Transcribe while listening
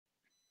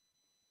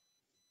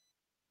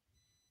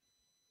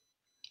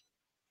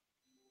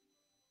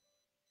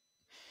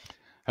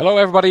Hello,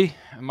 everybody.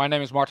 My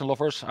name is Martin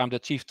Loffers. I'm the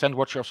Chief Trend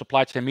Watcher of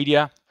Supply Chain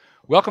Media.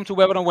 Welcome to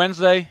Webinar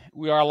Wednesday.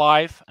 We are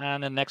live,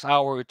 and in the next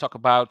hour, we talk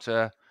about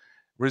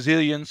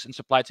resilience in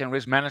supply chain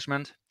risk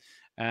management.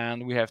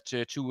 And we have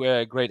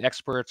two great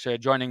experts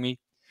joining me.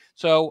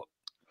 So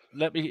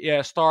let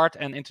me start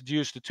and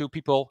introduce the two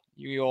people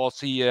you all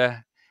see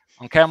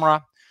on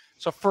camera.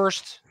 So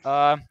first,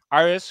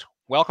 Iris,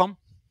 welcome.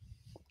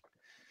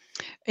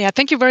 Yeah,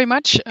 thank you very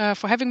much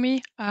for having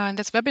me in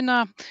this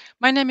webinar.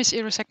 My name is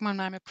Iris Heckmann.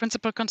 I'm a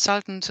principal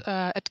consultant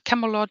at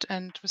CAMELOT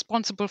and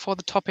responsible for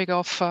the topic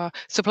of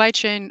supply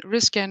chain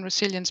risk and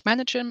resilience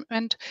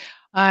management.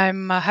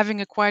 I'm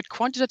having a quite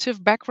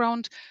quantitative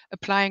background,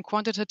 applying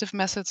quantitative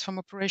methods from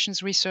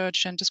operations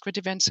research and discrete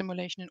event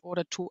simulation in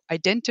order to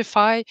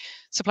identify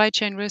supply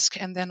chain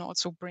risk and then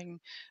also bring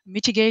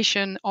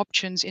mitigation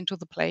options into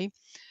the play.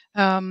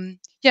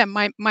 Yeah,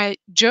 my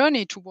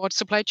journey towards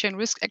supply chain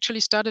risk actually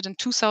started in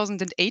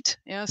 2008.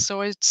 Yeah,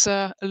 so it's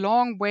a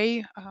long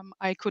way.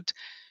 I could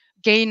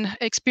gain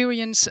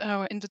experience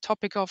in the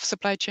topic of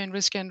supply chain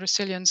risk and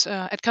resilience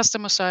at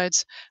customer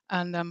sites,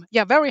 and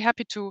yeah, very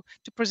happy to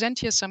present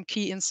here some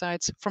key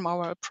insights from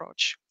our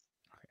approach.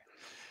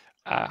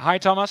 Hi,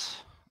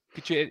 Thomas.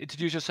 Could you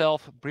introduce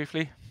yourself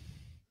briefly?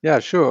 Yeah,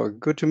 sure.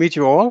 Good to meet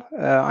you all.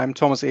 I'm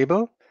Thomas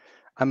Ebel.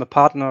 I'm a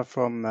partner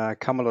from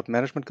CAMELOT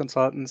Management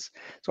Consultants.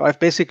 So I've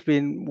basically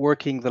been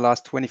working the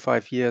last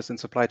 25 years in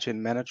supply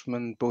chain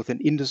management, both in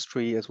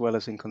industry as well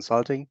as in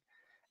consulting.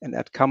 And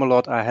at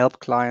CAMELOT, I help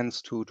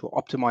clients to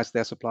optimize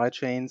their supply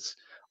chains,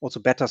 also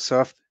better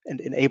serve and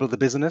enable the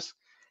business.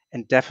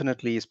 And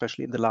definitely,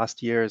 especially in the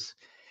last years,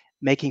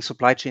 making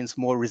supply chains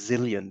more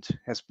resilient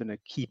has been a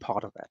key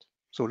part of that.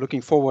 So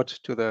looking forward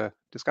to the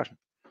discussion.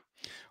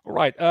 All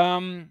right.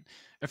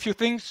 A few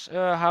things,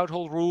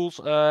 household rules.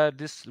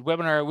 This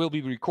webinar will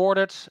be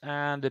recorded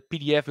and the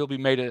PDF will be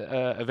made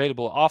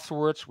available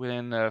afterwards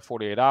within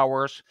 48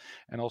 hours.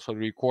 And also the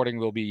recording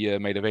will be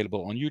made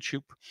available on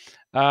YouTube.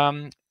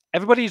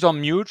 Everybody is on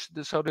mute,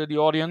 so the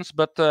audience,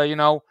 but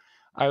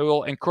I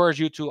will encourage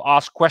you to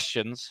ask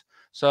questions.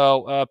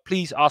 So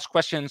please ask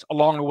questions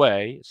along the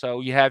way. So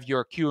you have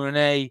your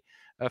Q&A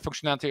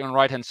functionality on the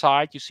right-hand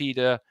side. You see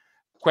the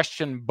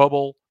question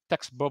bubble,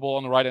 text bubble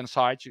on the right hand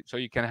side, so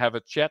you can have a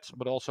chat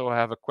but also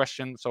have a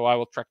question, so I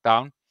will track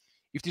down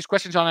if these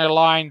questions are in a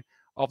line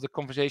of the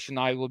conversation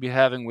I will be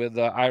having with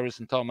Iris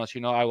and Thomas.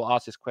 I will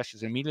ask these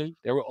questions immediately.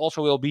 There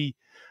will be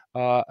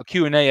a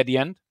Q&A at the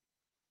end,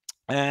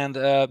 and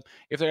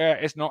if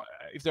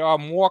there are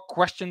more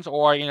questions,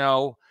 or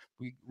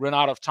we run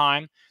out of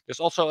time, there's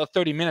also a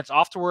 30 minutes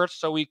afterwards,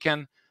 so we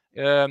can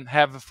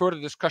have a further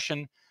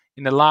discussion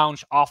in the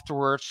lounge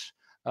afterwards.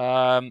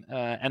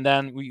 And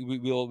then we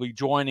will be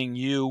joining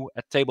you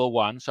at table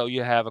 1, so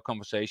you have a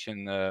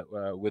conversation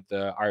with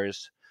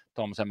Iris,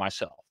 Thomas, and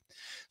myself.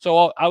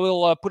 So I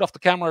will put off the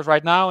cameras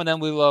right now, and then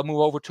we'll move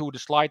over to the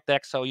slide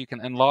deck, so you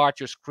can enlarge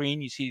your screen.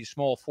 You see the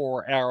small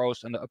 4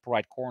 arrows in the upper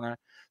right corner,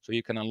 so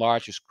you can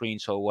enlarge your screen,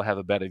 so we'll have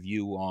a better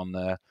view on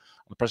the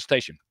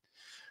presentation.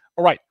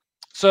 All right,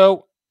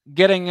 so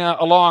getting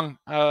along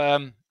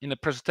in the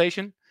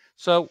presentation.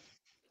 So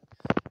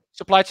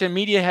Supply Chain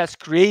Media has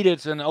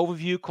created an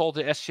overview called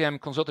the SCM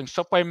Consulting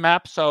Subway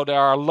Map. So there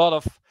are a lot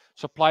of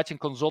supply chain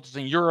consultants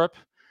in Europe,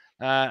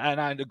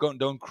 and I don't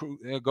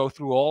go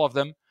through all of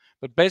them.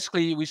 But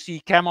basically, we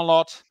see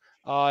CAMELOT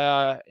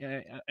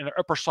in the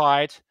upper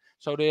side.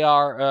 So they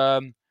are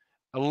a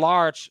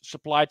large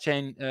supply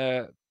chain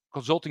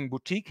consulting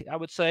boutique, I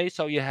would say.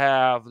 So you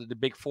have the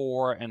Big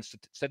Four and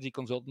strategy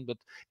consultant, but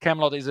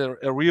CAMELOT is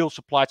a real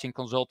supply chain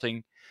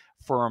consulting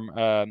firm,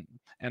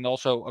 and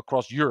also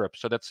across Europe.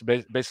 So that's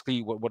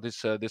basically what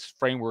this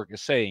framework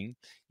is saying.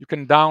 You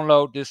can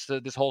download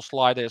this whole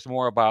slide. There's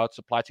more about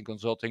supply chain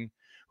consulting,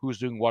 who's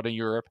doing what in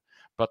Europe.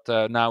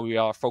 But now we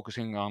are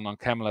focusing on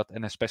CAMELOT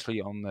and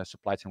especially on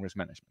supply chain risk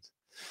management.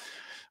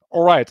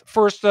 All right.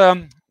 First,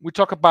 we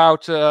talk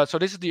about. So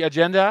this is the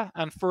agenda,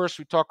 and first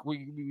we talk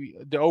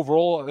the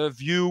overall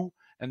view,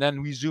 and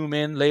then we zoom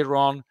in later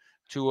on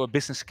to a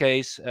business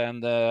case,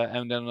 and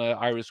then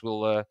Iris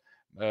will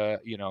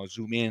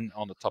zoom in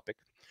on the topic.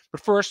 But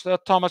first,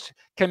 Thomas,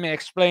 can you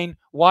explain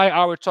why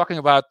are we talking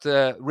about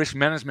risk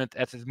management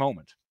at this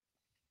moment?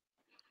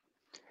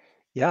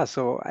 Yeah,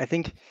 so I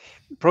think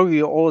probably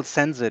you all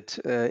sense it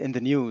in the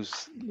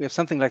news. We have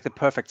something like the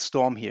perfect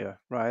storm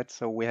here, right?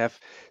 So we have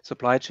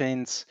supply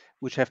chains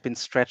which have been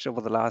stretched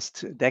over the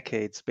last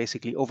decades,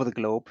 basically over the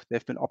globe.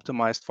 They've been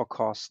optimized for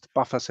cost,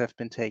 buffers have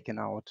been taken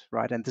out,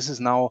 right? And this is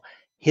now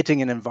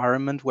hitting an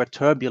environment where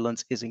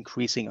turbulence is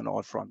increasing on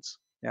all fronts.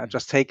 Yeah,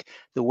 just take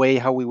the way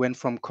how we went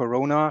from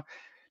Corona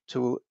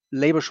to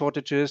labor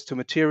shortages, to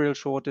material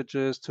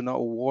shortages, to now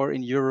a war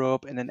in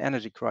Europe and an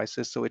energy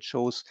crisis. So it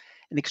shows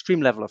an extreme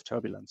level of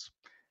turbulence.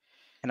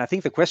 And I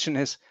think the question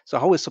is, so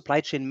how is supply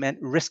chain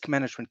risk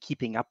management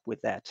keeping up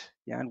with that?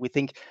 Yeah, and we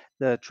think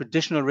the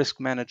traditional risk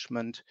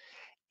management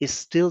is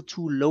still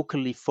too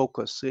locally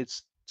focused. So it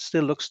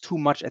still looks too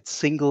much at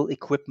single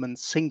equipment,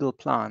 single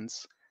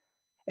plants,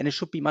 and it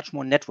should be much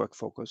more network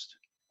focused.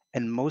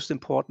 And most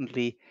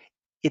importantly,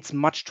 it's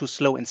much too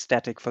slow and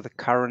static for the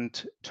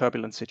current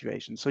turbulent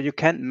situation. So you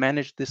can't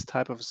manage this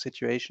type of a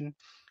situation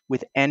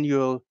with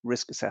annual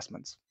risk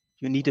assessments.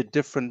 You need a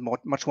different,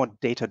 much more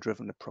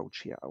data-driven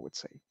approach here, I would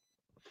say.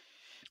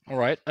 All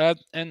right.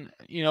 And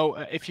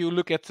if you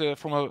look at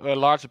from a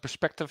larger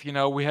perspective,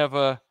 we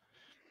have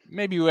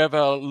maybe you have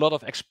a lot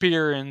of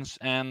experience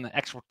and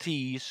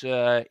expertise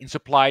in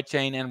supply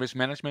chain and risk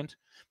management.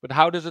 But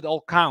how does it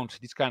all count?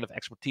 This kind of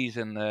expertise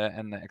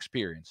and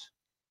experience.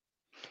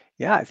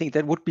 Yeah, I think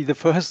that would be the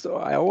first.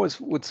 I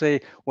always would say,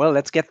 well,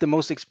 let's get the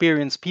most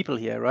experienced people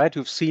here, right?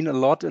 Who've seen a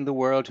lot in the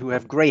world, who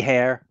have gray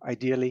hair,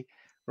 ideally,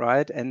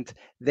 right? And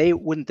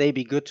wouldn't they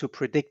be good to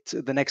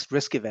predict the next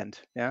risk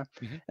event? Yeah.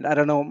 Mm-hmm. And I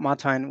don't know,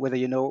 Martin, whether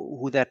you know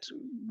who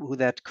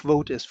that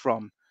quote is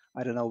from.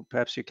 I don't know.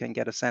 Perhaps you can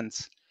get a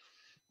sense.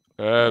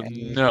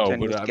 Any No, but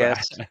spontaneous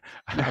guess?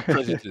 I'm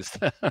prejudiced.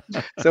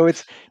 So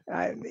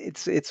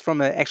it's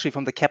from actually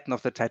from the captain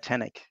of the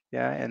Titanic.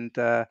 Yeah, and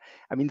I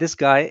mean, this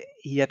guy,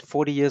 he had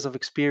 40 years of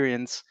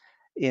experience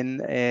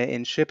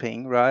in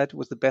shipping, right?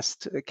 Was the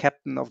best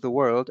captain of the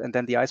world, and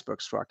then the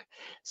iceberg struck.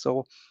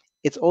 So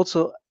it's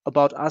also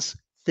about us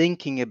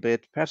thinking a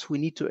bit. Perhaps we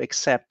need to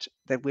accept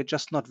that we're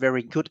just not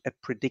very good at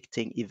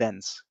predicting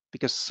events,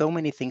 because so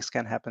many things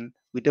can happen.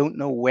 We don't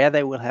know where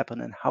they will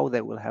happen and how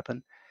they will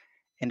happen,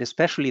 and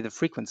especially the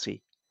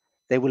frequency.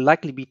 They will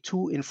likely be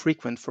too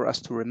infrequent for us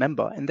to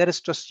remember. And that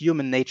is just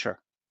human nature,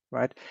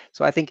 right?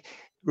 So I think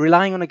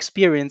relying on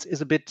experience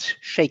is a bit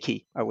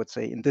shaky, I would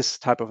say, in this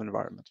type of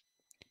environment.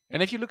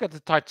 And if you look at the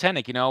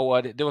Titanic,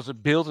 there was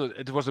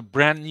it was a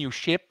brand new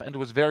ship, and it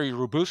was very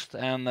robust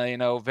and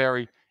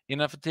very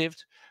innovative.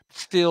 But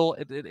still,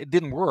 it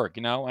didn't work,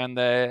 and all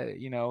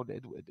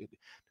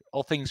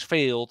things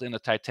failed in the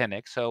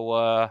Titanic.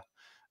 So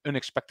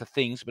unexpected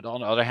things. But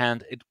on the other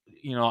hand,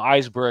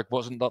 iceberg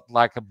wasn't that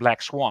like a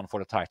black swan for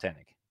the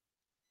Titanic.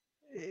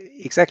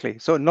 Exactly.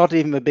 So not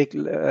even a big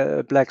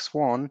black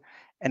swan.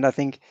 And I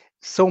think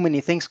so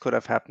many things could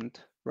have happened,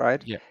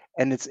 right? Yeah.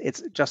 And it's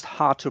just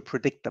hard to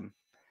predict them.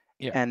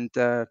 Yeah. And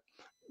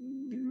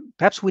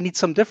perhaps we need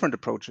some different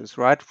approaches,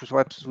 right?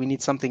 Perhaps we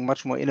need something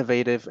much more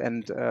innovative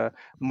and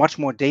much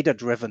more data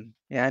driven,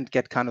 yeah, and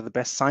get kind of the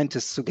best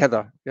scientists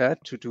together, yeah,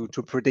 to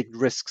predict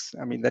risks.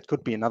 I mean, that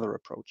could be another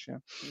approach, yeah.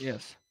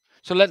 Yes.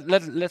 So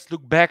let's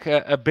look back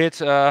a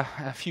bit,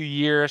 a few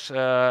years,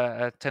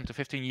 10 to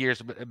 15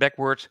 years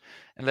backwards,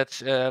 and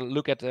let's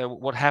look at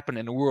what happened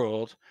in the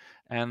world,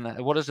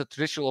 and what is the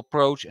traditional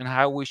approach, and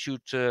how we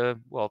should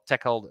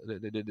tackle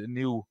the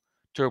new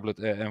turbulent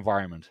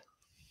environment.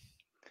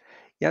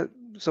 Yeah,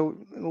 so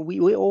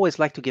we always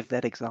like to give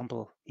that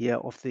example here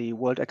of the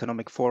World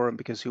Economic Forum,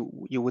 because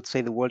you would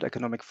say the World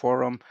Economic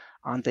Forum,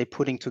 aren't they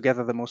putting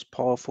together the most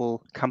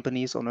powerful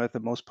companies on earth,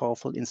 the most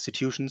powerful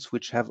institutions,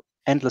 which have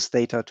endless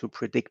data to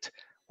predict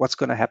what's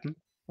going to happen,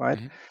 right?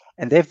 Mm-hmm.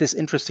 And they have this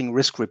interesting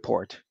risk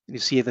report. You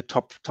see the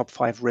top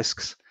 5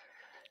 risks.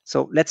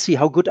 So let's see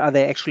how good are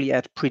they actually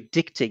at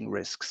predicting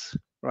risks,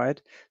 right?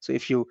 So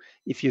if you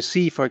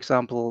see, for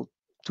example,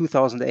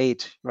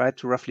 2008, right,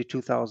 to roughly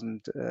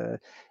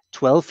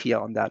 2012 here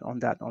on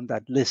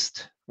that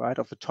list, right,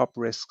 of the top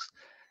risks.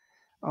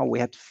 We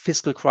had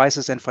fiscal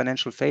crisis and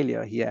financial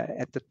failure here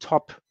at the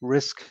top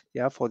risk,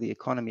 yeah, for the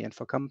economy and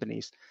for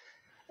companies.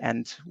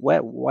 And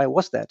why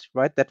was that,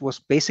 right? That was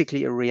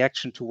basically a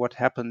reaction to what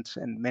happened,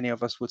 and many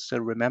of us would still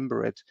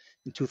remember it,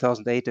 in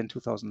 2008 and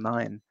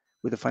 2009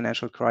 with the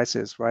financial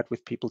crisis, right?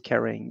 With people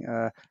carrying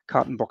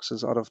carton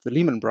boxes out of the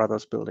Lehman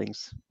Brothers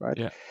buildings, right?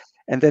 Yeah.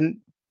 And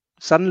then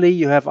suddenly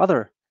you have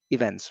other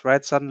events,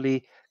 right?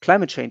 Suddenly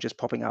climate change is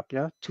popping up,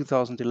 yeah,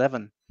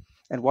 2011.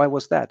 And why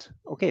was that?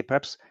 Okay,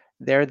 perhaps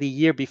there the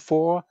year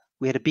before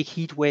we had a big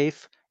heat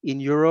wave in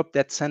Europe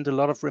that sent a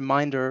lot of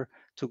reminder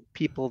to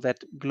people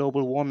that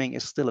global warming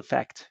is still a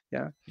fact.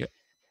 Yeah. Yeah.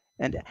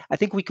 And I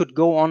think we could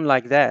go on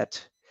like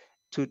that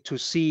to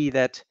see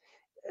that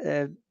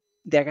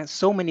there are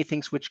so many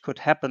things which could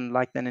happen,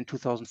 like then in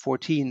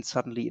 2014,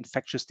 suddenly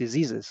infectious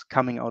diseases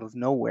coming out of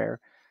nowhere.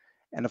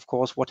 And of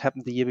course, what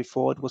happened the year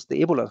before, it was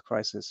the Ebola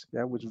crisis,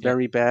 yeah, with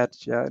very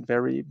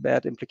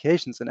bad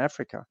implications in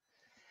Africa.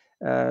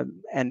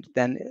 And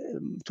then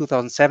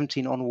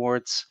 2017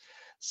 onwards,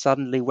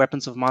 suddenly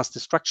weapons of mass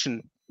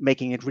destruction,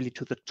 making it really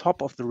to the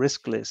top of the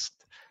risk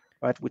list,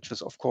 right? Which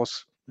was, of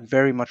course,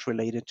 very much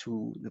related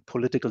to the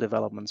political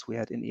developments we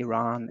had in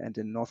Iran and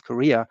in North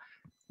Korea,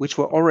 which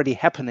were already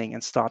happening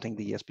and starting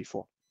the years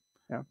before.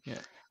 Yeah. Yeah.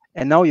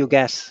 And now you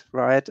guess,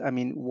 right? I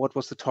mean, what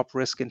was the top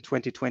risk in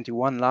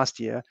 2021 last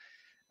year?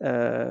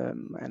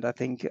 And I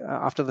think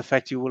after the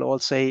fact, you will all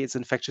say it's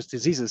infectious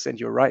diseases, and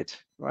you're right,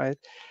 right?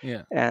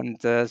 Yeah. And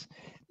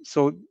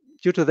so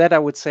due to that, I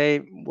would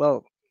say,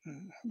 well,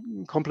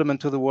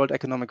 compliment to the World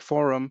Economic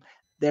Forum,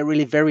 they're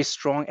really very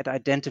strong at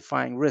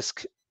identifying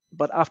risk,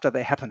 but after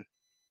they happen,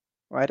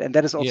 right? And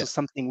that is also Yeah.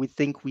 something we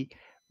think we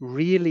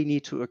really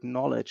need to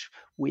acknowledge.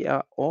 We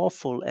are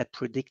awful at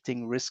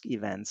predicting risk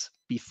events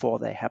before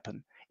they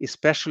happen,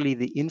 especially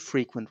the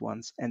infrequent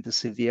ones and the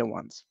severe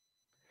ones.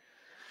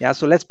 Yeah,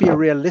 so let's be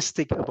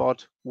realistic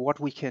about what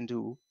we can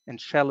do and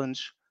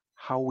challenge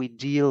how we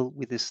deal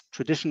with this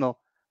traditional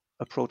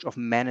approach of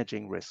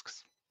managing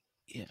risks.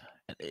 Yeah,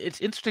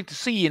 it's interesting to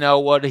see,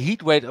 the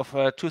heat wave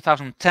of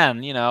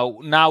 2010.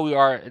 Now we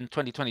are in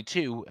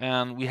 2022,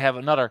 and we have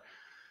another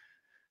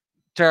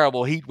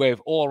terrible heat wave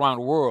all around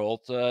the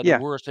world, the Yeah,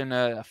 worst in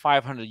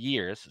 500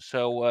 years.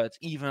 So it's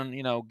even,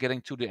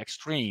 getting to the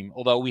extreme.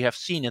 Although we have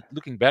seen it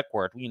looking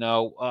backward, we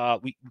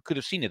could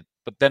have seen it.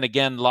 But then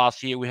again,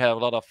 last year we had a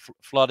lot of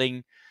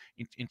flooding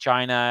in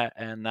China,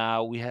 and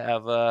now we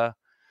have a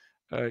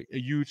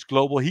huge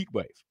global heat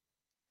wave.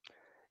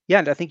 yeah,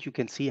 and I think you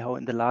can see how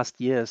in the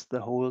last years the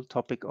whole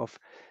topic of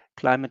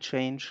climate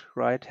change,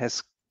 right,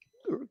 has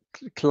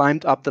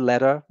climbed up the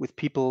ladder with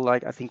people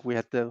like, I think we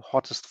had the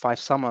hottest 5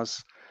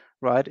 summers,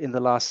 right, in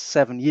the last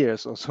 7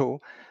 years or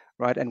so,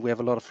 right, and we have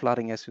a lot of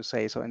flooding, as you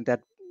say. So, and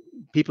that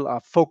people are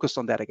focused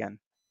on that again.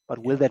 But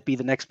will Yeah. that be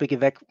the next big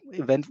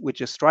event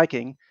which is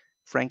striking?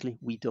 Frankly,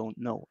 we don't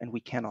know, and we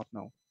cannot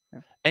know.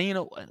 Yeah.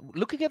 And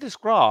looking at this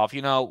graph,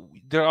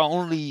 there are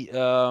only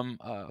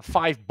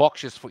 5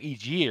 boxes for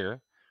each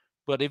year.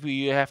 But if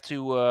we have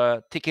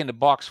to tick in the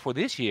box for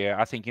this year,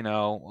 I think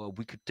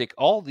we could tick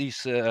all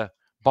these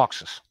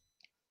boxes.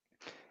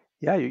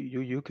 Yeah,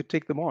 you could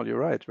take them all. You're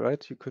right,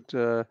 right? You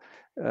could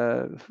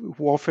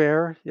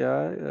warfare,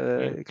 yeah,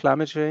 Yeah.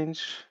 climate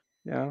change,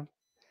 yeah,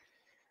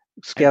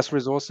 And scarce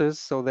resources.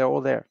 So they're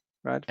all there,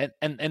 right?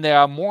 and they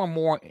are more and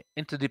more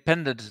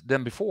interdependent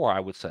than before, I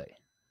would say.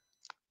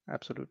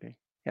 Absolutely,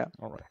 yeah.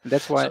 All right. And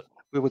that's why So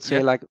we would say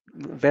yeah. like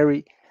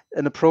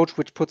an approach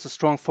which puts a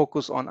strong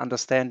focus on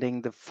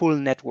understanding the full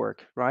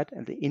network, right?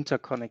 And the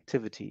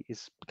interconnectivity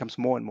becomes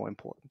more and more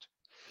important.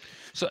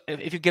 So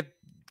if you get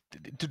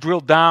to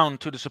drill down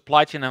to the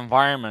supply chain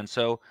environment,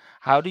 so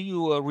how do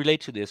you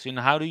relate to this?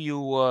 How do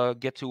you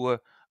get to a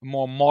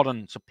more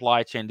modern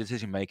supply chain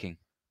decision making?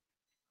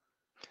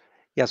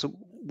 Yeah, so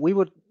we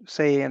would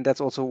say, and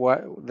that's also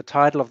why the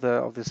title of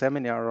the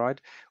seminar,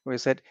 right? Where we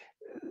said,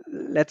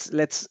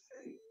 let's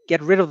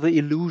get rid of the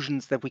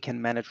illusions that we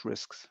can manage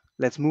risks.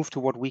 Let's move to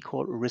what we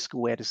call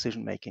risk-aware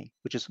decision making,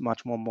 which is a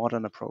much more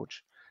modern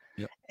approach.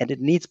 Yeah. And it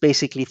needs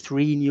basically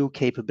 3 new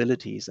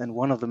capabilities. And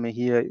one of them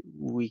here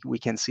we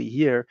can see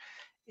here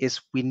is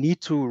we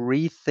need to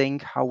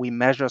rethink how we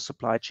measure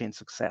supply chain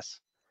success.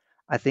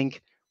 I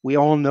think we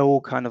all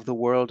know kind of the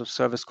world of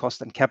service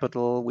cost and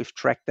capital. We've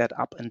tracked that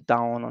up and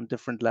down on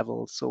different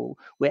levels. So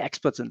we're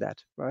experts in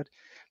that, right?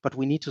 But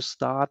we need to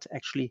start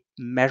actually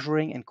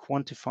measuring and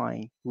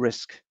quantifying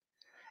risk.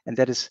 And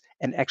that is,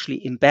 and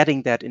actually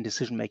embedding that in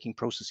decision-making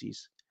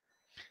processes.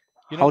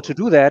 How to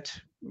do that?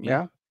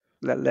 Yeah.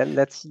 Yeah.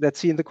 Let's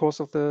see in the course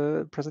of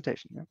the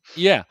presentation. Yeah.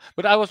 Yeah,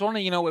 but I was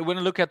wondering, when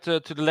I look at to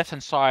the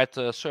left-hand side,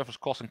 service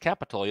cost and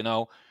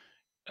capital,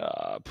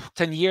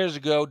 10 years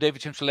ago,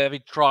 David Simson-Levy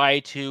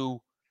tried to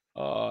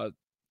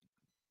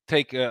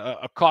take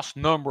a cost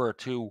number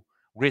to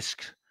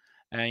risk,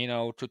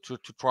 and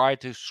to try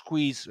to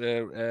squeeze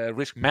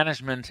risk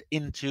management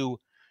into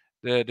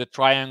the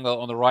triangle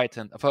on the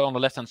on the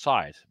left-hand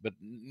side. But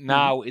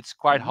now it's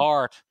quite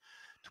hard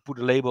to put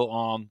a label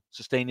on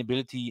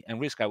sustainability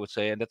and risk, I would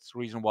say, and that's the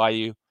reason why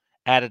you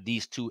added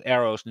these 2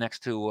 arrows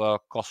next to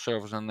cost,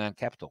 service, and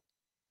capital.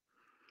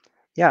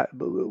 Yeah,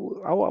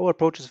 our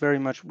approach is very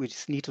much we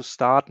just need to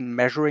start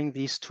measuring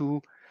these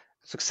 2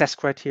 success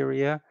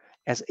criteria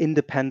as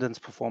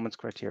independent performance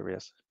criteria,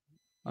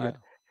 right?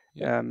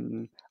 Yeah.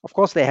 Of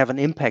course, they have an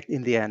impact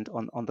in the end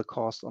on the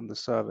cost, on the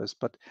service,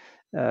 but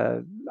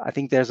I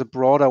think there's a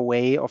broader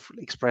way of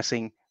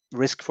expressing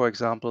risk, for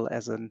example,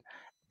 as an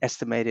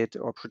estimated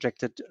or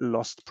projected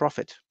lost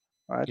profit,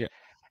 right? Yeah.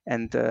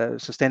 And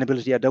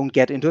sustainability, I don't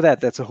get into that.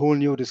 That's a whole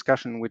new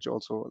discussion, which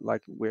also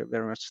like we're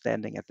very much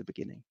standing at the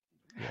beginning.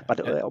 Yeah.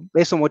 But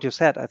based on what you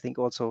said, I think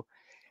also,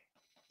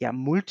 yeah,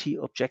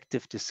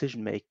 multi-objective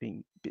decision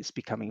making is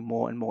becoming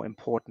more and more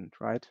important,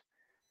 right?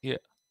 Yeah.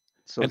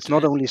 So And it's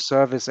not only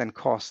service and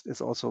cost;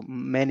 it's also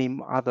many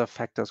other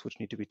factors which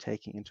need to be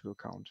taken into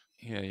account.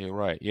 yeah, you're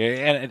right.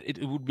 Yeah, and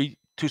it would be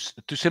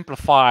too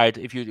simplified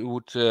if you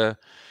would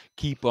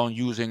keep on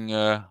using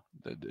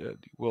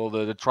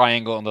the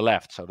triangle on the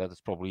left. So that is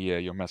probably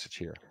your message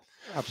here.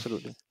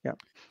 Absolutely, yeah.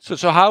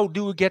 So how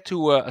do we get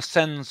to a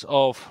sense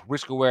of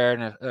risk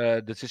awareness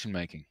decision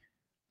making?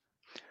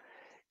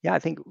 Yeah, I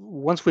think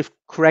once we've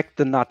cracked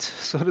the nut,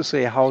 so to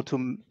say, how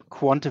to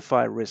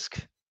quantify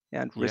risk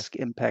and risk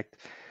impact,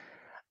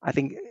 I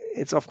think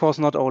it's of course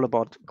not all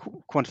about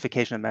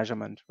quantification and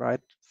measurement, right?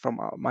 From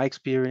my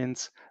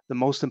experience, the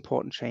most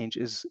important change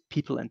is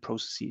people and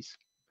processes.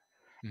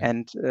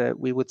 And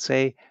we would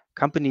say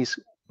companies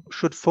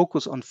should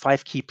focus on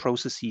 5 key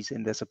processes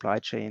in their supply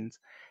chains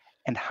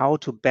and how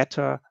to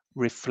better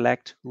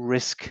reflect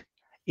risk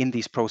in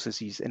these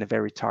processes in a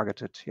very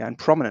targeted and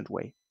prominent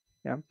way.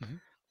 Yeah.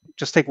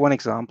 Just take one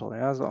example.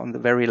 Yeah, so on the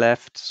very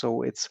left,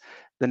 so it's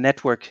the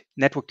network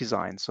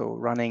design. So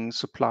running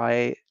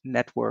supply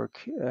network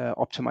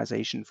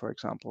optimization, for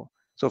example.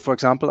 So, for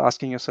example,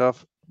 asking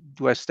yourself,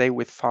 do I stay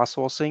with far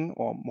sourcing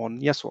or more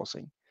near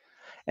sourcing?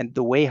 And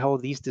the way how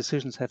these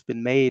decisions have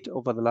been made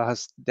over the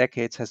last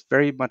decades has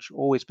very much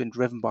always been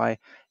driven by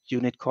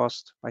unit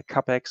cost, by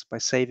CapEx, by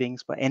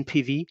savings, by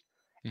NPV.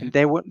 And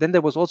then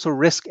there was also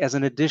risk as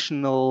an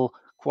additional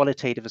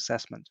qualitative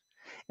assessment.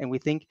 And we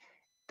think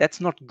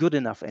that's not good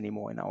enough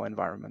anymore in our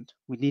environment.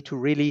 We need to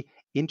really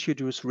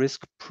introduce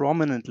risk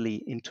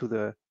prominently into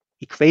the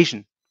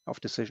equation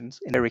of decisions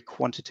in a very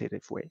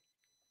quantitative way.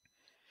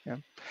 Yeah.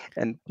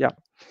 And yeah,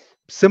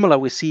 similar,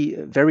 we see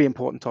a very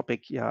important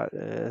topic,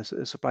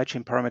 supply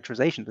chain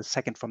parameterization, the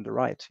second from the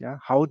right. Yeah,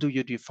 how do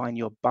you define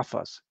your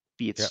buffers,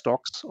 be it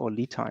stocks or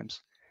lead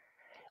times?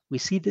 We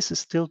see this is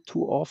still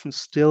too often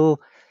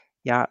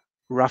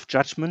rough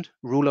judgment,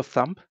 rule of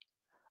thumb.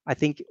 I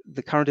think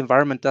the current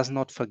environment does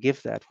not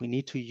forgive that. We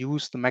need to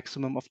use the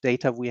maximum of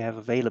data we have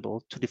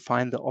available to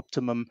define the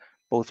optimum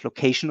both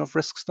location of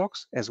risk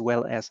stocks as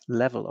well as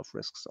level of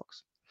risk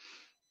stocks.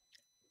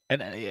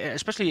 And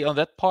especially on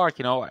that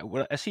part,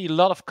 I see a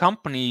lot of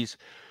companies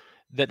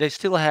that they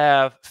still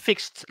have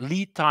fixed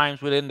lead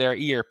times within their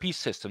ERP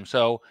system.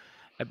 So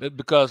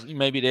because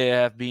maybe they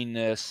have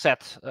been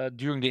set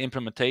during the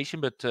implementation,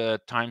 but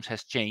times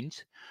has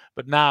changed.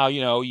 But now,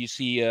 you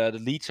see the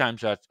lead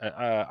times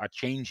are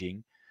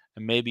changing,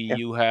 and maybe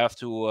you have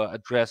to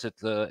address it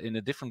in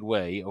a different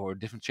way or a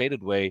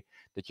differentiated way,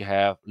 that you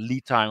have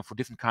lead time for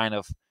different kind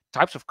of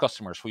types of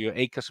customers. For your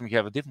A customer, you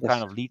have a different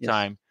kind of lead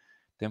time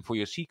than for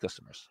your C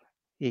customers.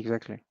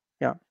 Exactly.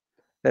 Yeah.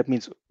 That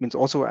means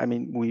also, I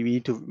mean, we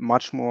need to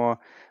much more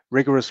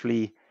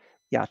rigorously,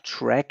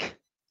 track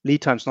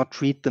lead times, not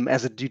treat them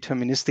as a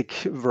deterministic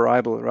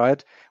variable,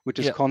 right? Which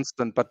is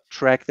constant, but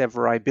track their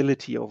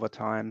variability over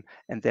time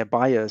and their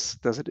bias.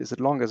 Is it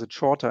long? Is it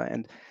shorter?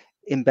 And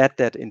embed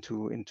that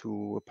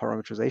into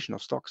parameterization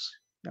of stocks.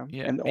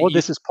 Yeah. And all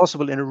this is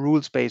possible in a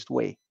rules-based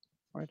way,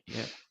 right?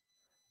 Yeah.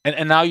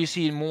 And now you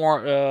see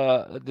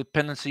more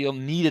dependency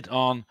needed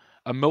on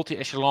a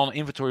multi-echelon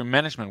inventory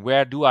management.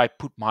 Where do I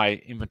put my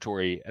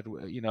inventory at,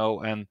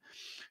 and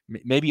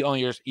maybe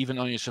even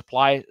on your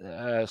supply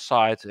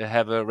side,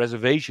 have a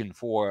reservation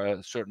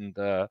for certain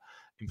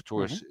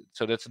inventories.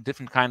 So that's a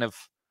different kind of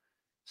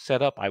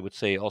setup, I would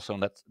say, also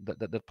on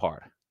that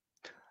part.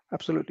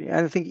 Absolutely.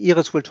 And I think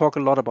Iris will talk a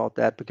lot about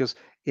that, because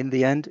in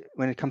the end,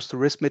 when it comes to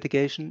risk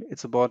mitigation,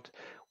 it's about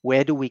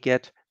where do we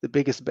get the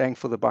biggest bang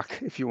for the buck,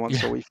 if you want.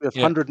 So if you have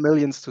 100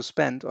 millions to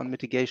spend on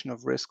mitigation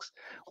of risks,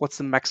 what's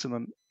the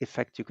maximum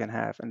effect you can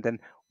have? And then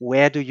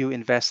where do you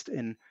invest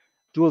in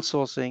dual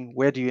sourcing?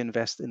 Where do you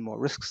invest in more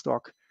risk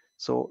stock?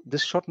 So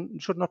this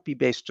should not be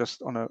based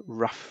just on a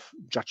rough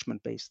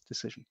judgment-based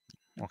decision.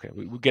 Okay,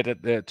 we'll get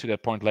to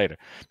that point later.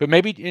 But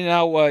maybe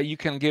you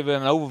can give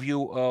an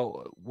overview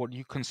of what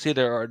you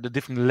consider are the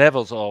different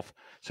levels of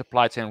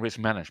supply chain risk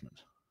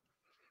management.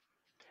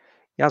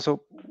 Yeah,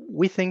 so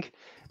we think,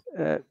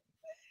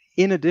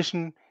 in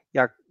addition,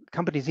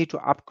 companies need to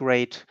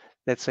upgrade,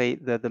 let's say,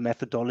 the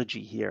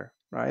methodology here,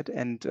 right?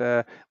 And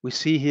we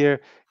see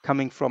here,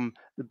 coming from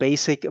the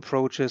basic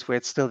approaches where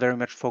it's still very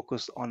much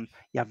focused on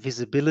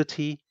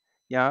visibility.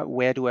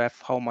 Where do I have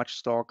how much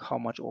stock, how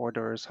much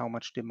orders, how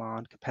much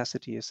demand,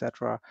 capacity,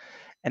 etc.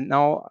 And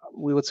now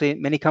we would say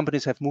many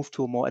companies have moved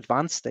to a more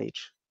advanced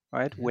stage,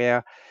 right?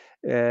 Where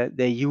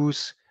they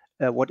use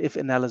what if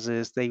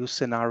analysis, they use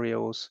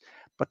scenarios,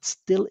 but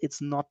still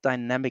it's not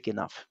dynamic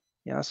enough.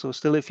 So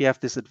still, if you have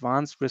this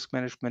advanced risk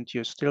management,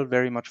 you're still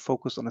very much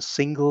focused on a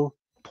single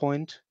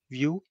point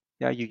view.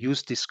 You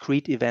use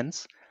discrete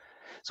events.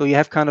 So you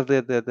have kind of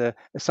the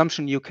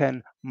assumption you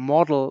can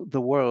model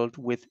the world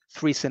with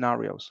 3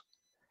 scenarios.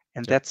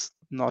 And that's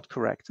not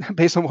correct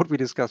based on what we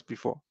discussed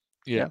before.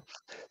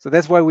 So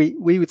that's why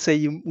we would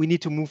say we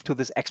need to move to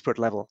this expert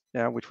level,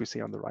 which we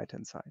see on the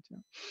right-hand side.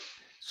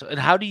 So, and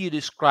how do you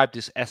describe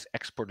this as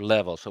expert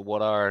level? So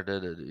what are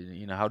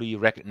how do you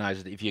recognize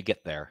it if you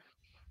get there?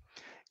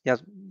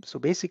 So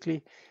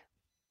basically,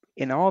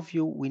 in our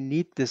view, we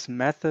need this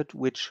method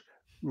which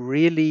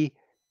really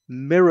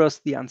mirrors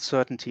the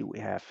uncertainty we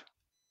have.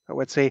 I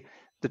would say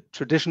the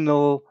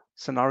traditional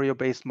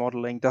scenario-based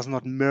modeling does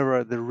not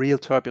mirror the real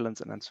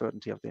turbulence and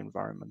uncertainty of the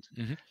environment.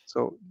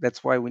 So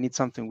that's why we need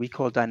something we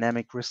call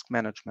dynamic risk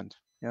management.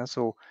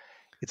 So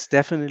it's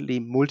definitely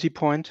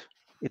multi-point.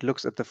 It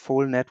looks at the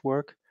full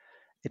network.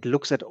 It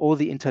looks at all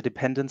the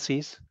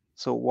interdependencies.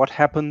 So what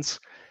happens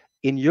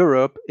in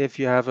Europe if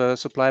you have a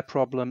supply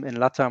problem in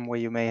LATAM where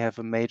you may have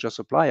a major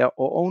supplier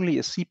or only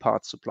a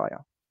C-part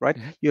supplier, right?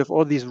 You have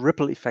all these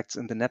ripple effects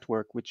in the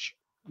network, which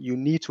you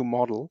need to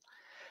model.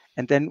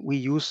 And then we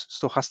use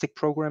stochastic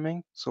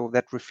programming. So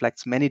that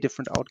reflects many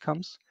different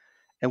outcomes.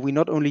 And we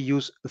not only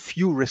use a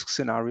few risk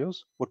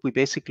scenarios, but we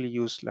basically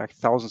use like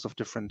thousands of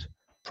different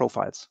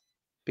profiles,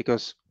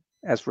 because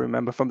as we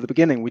remember from the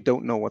beginning, we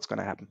don't know what's going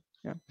to happen.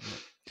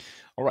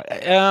 All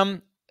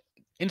right.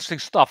 Interesting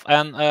stuff.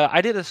 And I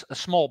did a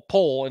small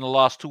poll in the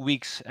last 2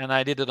 weeks, and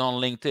I did it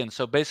on LinkedIn.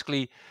 So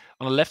basically,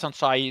 on the left-hand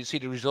side, you see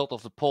the result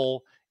of the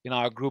poll. in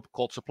our group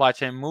called Supply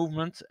Chain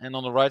Movement, and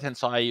on the right-hand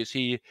side you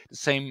see the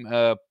same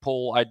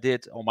poll I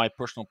did on my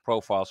personal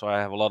profile. So I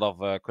have a lot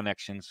of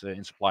connections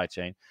in supply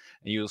chain,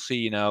 and you'll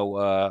see,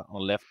 on the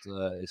left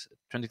is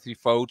 23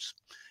 votes,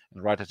 and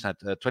the right-hand side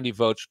 20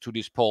 votes to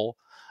this poll.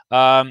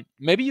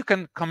 Maybe you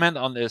can comment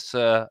on this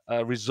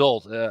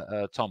result,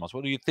 Thomas.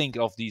 What do you think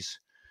of these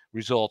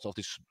results of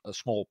this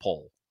small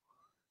poll?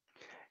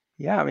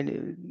 Yeah, I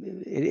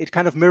mean, it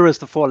kind of mirrors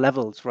the 4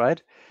 levels,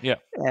 right? Yeah.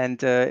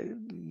 And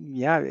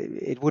yeah,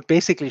 it would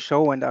basically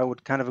show, and I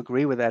would kind of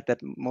agree with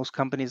that most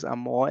companies are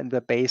more in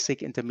the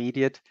basic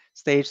intermediate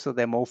stage, so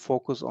they're more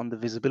focused on the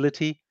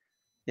visibility.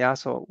 Yeah,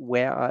 so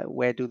where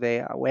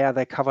are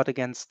they covered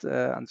against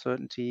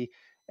uncertainty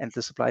and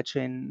the supply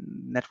chain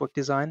network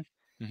design?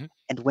 Mhm.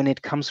 And when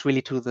it comes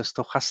really to the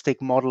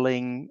stochastic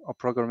modeling or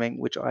programming,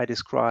 which I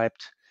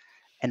described,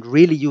 and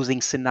really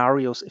using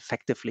scenarios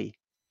effectively,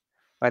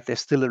 right?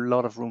 There's still a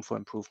lot of room for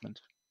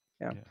improvement.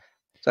 Yeah. Yeah.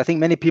 So I think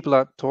many people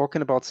are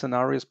talking about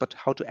scenarios, but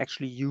how to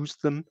actually use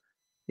them,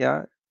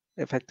 yeah,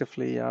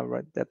 effectively,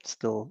 right? That's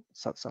still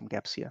some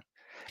gaps here.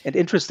 And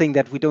interesting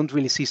that we don't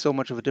really see so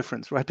much of a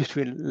difference, right,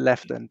 between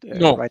left and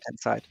No. right-hand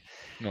side.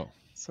 No.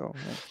 So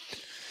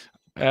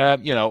yeah.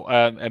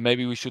 And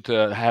maybe we should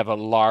have a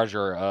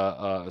larger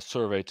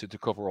survey to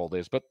cover all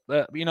this. But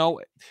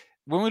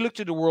when we look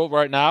to the world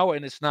right now,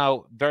 and it's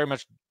now very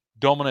much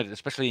dominated,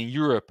 especially in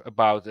Europe,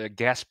 about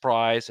gas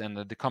price and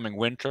the coming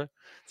winter.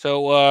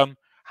 So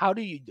how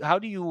do you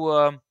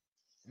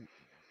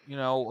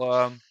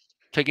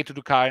take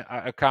into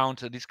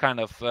account this kind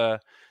of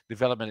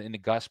development in the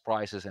gas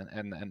prices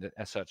and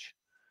as such?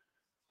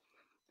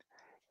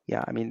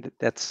 Yeah, I mean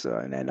that's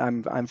and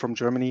I'm from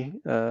Germany,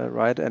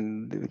 right?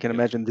 And you can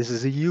imagine this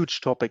is a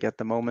huge topic at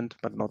the moment,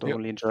 but not Yep.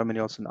 only in Germany,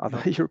 also in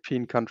other No.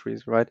 European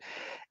countries, right?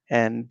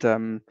 And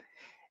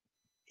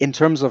in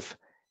terms of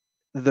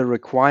the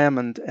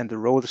requirement and the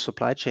role the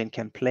supply chain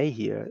can play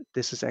here,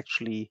 this is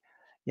actually,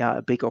 yeah,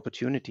 a big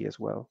opportunity as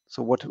well.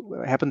 So what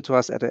happened to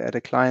us at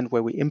a client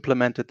where we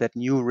implemented that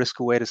new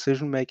risk-aware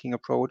decision-making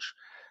approach,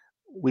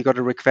 we got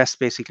a request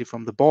basically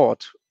from the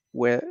board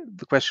where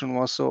the question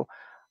was, so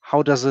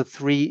how does a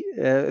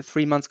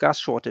 3 months gas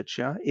shortage,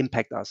 yeah,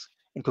 impact us?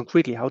 And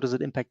concretely, how does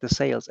it impact the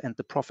sales and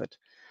the profit?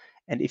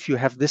 And if you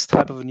have this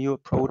type of a new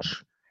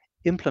approach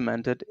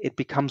implemented, it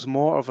becomes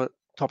more of a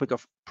topic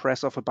of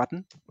press of a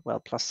button, well,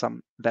 plus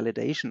some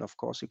validation, of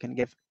course. You can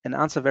give an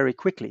answer very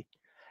quickly.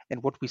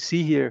 And what we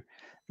see here,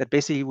 that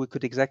basically we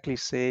could exactly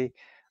say,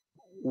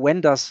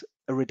 when does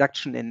a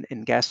reduction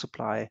in gas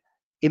supply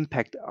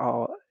impact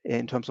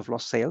in terms of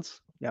lost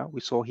sales? Yeah,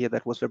 we saw here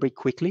that was very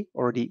quickly,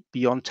 already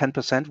beyond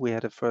 10%, we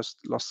had a first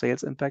lost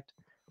sales impact.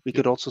 We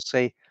could also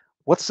say,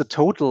 what's the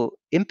total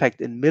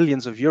impact in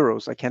millions of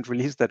euros? I can't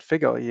release that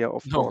figure here,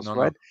 of course, No.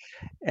 right?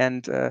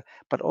 And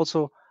but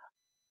also,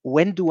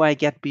 when do I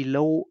get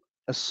below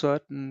a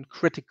certain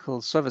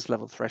critical service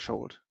level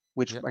threshold,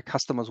 which Yeah. my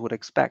customers would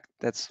expect?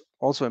 That's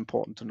also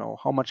important to know.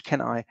 How much can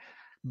I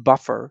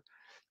buffer?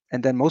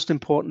 And then most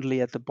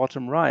importantly, at the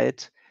bottom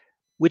right,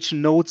 which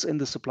nodes in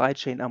the supply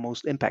chain are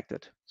most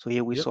impacted? So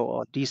here we Yep.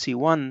 saw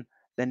DC1,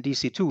 then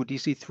DC2,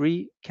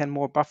 DC3 can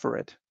more buffer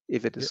it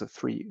if it Yep. is a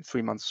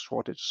three months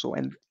shortage. So,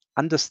 and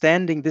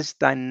understanding this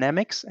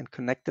dynamics and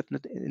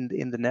connectedness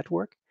in the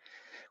network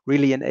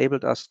really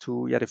enabled us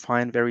to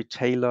define very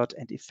tailored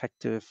and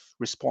effective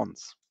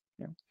response.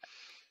 Yeah.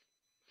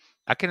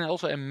 I can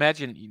also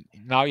imagine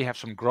now you have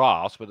some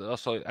graphs, but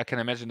also I can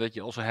imagine that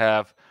you also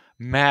have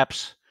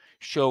maps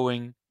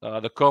showing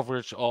the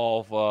coverage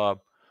of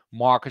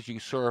markets you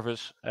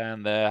service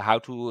and how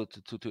to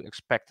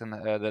expect and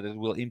that it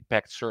will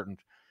impact certain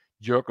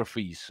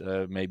geographies,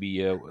 maybe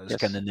Yes,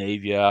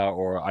 Scandinavia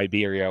or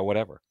Iberia or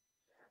whatever.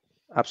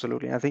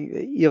 absolutely. I think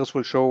Iris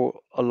will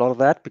show a lot of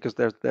that because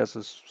there's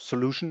a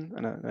solution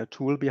and a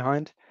tool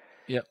behind.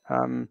 Yeah.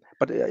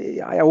 But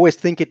I always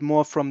think it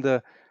more from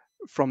the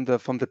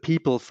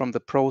people, from the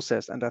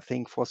process. And I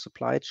think for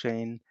supply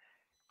chain,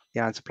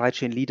 and supply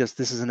chain leaders,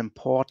 this is an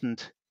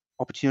important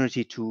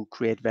opportunity to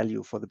create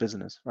value for the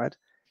business, right?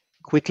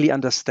 Quickly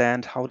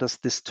understand, how does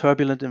this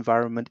turbulent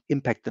environment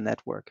impact the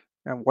network?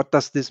 And what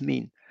does this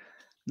mean?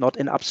 Not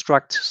in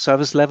abstract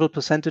service level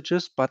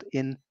percentages, but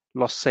in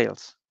lost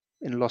sales,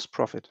 in lost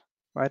profit,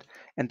 right?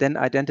 And then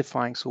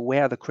identifying, so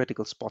where are the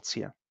critical spots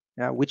here?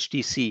 Yeah, which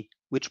DC,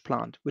 which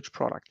plant, which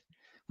product,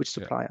 which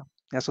Yeah. supplier?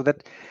 Yeah, so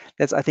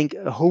that's, I think,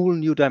 a whole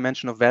new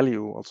dimension of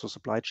value also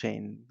supply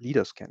chain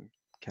leaders can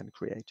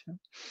create.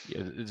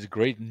 Yeah, it's a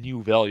great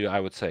new value, I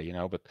would say,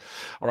 but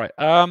all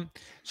right.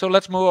 So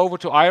let's move over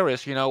to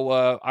Iris.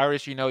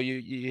 Iris,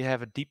 you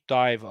have a deep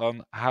dive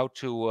on how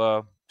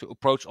to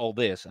approach all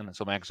this and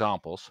some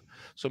examples.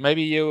 So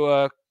maybe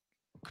you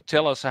could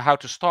tell us how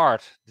to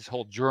start this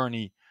whole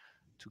journey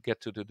to get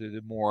to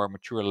the more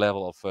mature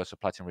level of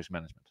supply chain risk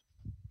management.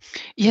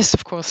 Yes,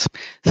 of course.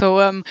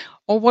 So,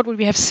 or what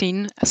we have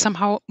seen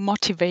somehow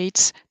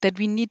motivates that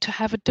we need to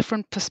have a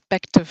different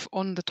perspective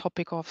on the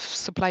topic of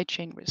supply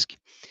chain risk.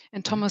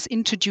 And Thomas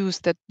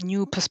introduced that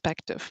new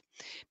perspective.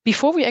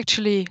 Before we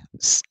actually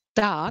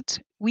start,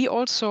 we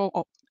also,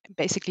 or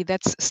basically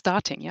that's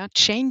starting, yeah,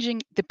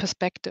 changing the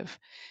perspective.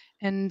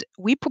 And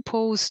we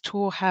propose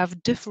to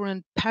have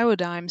different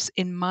paradigms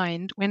in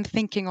mind when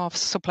thinking of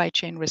supply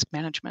chain risk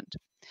management.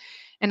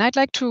 And I'd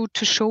like to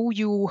show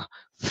you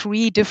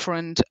 3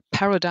 different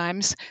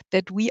paradigms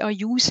that we are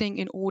using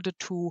in order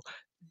to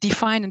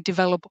define and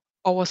develop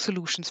our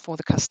solutions for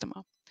the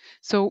customer.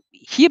 So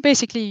here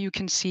basically you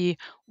can see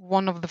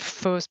one of the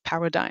first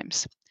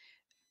paradigms.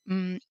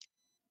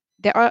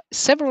 There are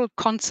several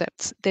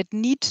concepts that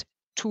need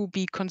to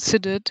be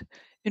considered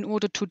in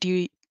order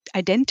to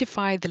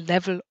identify the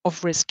level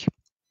of risk.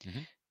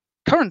 Mhm.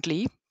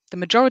 Currently, the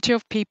majority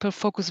of people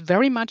focus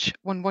very much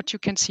on what you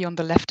can see on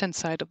the left-hand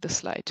side of the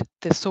slide,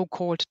 the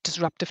so-called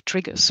disruptive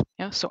triggers.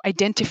 Yeah? So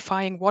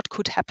identifying what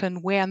could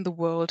happen, where in the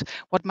world,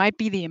 what might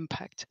be the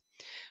impact.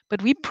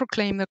 But we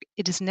proclaim that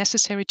it is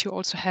necessary to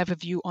also have a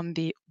view on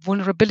the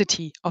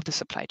vulnerability of the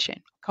supply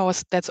chain,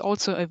 because that's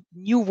also a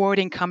new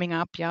wording coming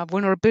up. Yeah,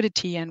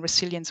 vulnerability and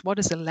resilience. What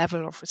is the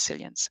level of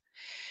resilience?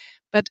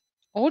 But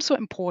also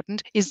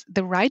important is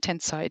the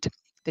right-hand side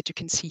that you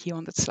can see here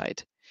on the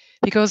slide,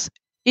 because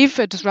if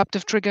a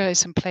disruptive trigger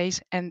is in place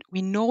and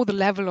we know the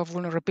level of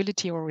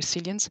vulnerability or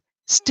resilience,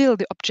 still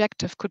the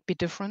objective could be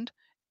different,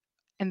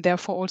 and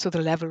therefore also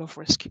the level of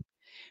risk.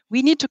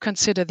 We need to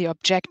consider the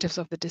objectives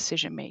of the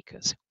decision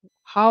makers.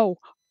 How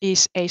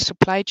is a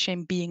supply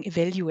chain being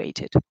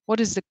evaluated? What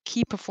is the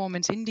key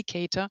performance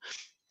indicator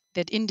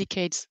that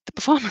indicates the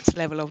performance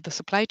level of the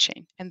supply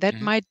chain? And that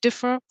might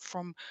differ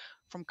from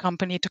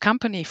company to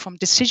company, from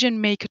decision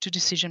maker to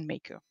decision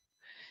maker.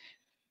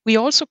 We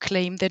also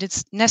claim that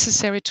it's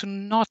necessary to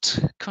not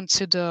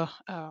consider,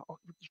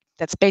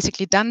 that's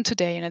basically done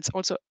today, and it's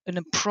also an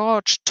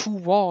approach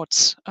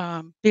towards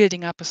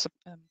building up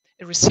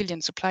a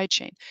resilient supply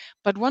chain.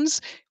 But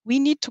once we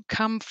need to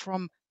come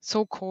from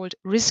so-called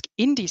risk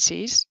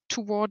indices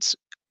towards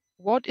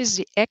what is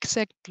the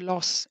exact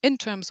loss in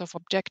terms of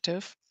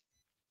objective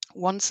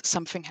once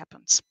something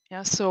happens.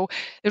 Yeah, so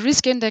a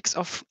risk index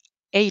of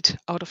 8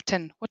 out of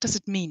 10, what does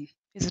it mean?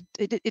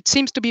 It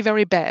seems to be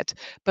very bad,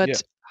 but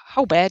Yeah.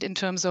 how bad in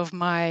terms of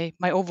my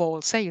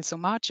overall sales or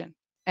margin?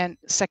 And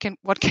second,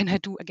 what can I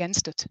do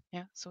against it?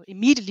 Yeah, so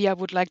immediately I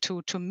would like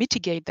to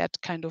mitigate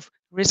that kind of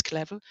risk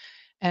level,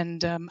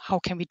 and how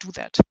can we do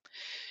that?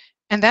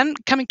 And then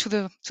coming to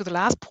the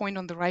last point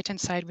on the right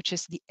hand side, which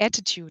is the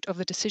attitude of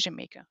the decision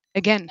maker.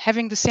 Again,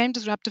 having the same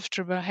disruptive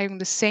trigger, having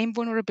the same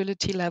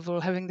vulnerability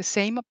level, having the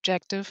same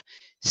objective,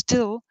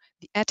 still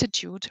the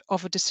attitude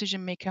of a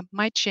decision maker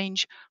might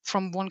change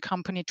from one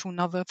company to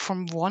another,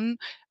 from one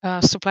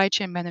supply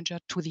chain manager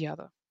to the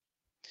other.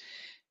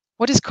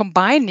 What is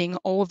combining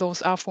all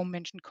those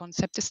aforementioned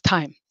concepts is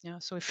time. Yeah,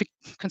 so if we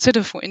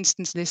consider, for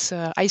instance, this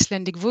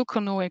Icelandic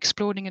volcano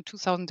exploding in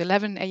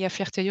 2011,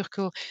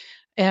 Eyjafjallajökull,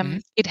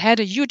 it had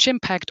a huge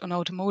impact on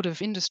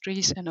automotive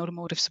industries and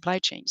automotive supply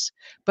chains.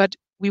 But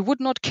we would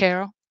not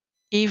care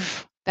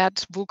if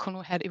that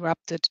volcano had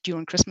erupted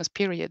during Christmas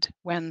period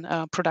when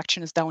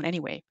production is down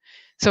anyway.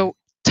 So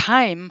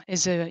time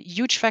is a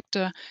huge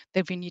factor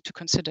that we need to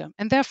consider.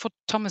 And therefore,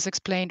 Thomas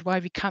explained why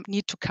we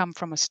need to come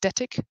from a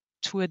static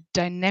to a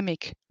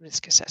dynamic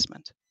risk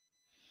assessment.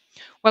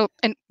 Well,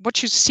 and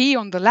what you see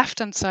on the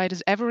left-hand side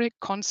is every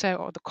concept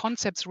or the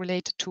concepts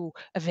related to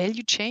a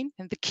value chain.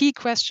 And the key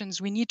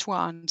questions we need to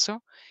answer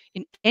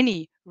in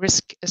any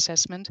risk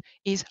assessment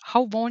is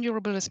how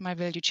vulnerable is my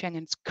value chain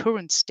in its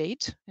current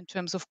state in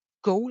terms of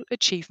goal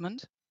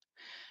achievement?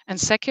 And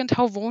second,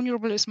 how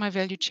vulnerable is my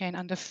value chain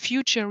under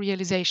future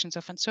realizations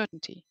of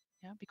uncertainty?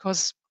 Yeah,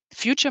 because the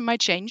future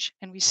might change,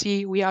 and we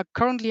see we are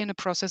currently in a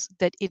process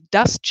that it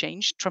does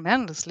change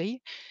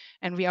tremendously,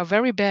 and we are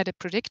very bad at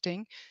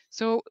predicting.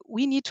 So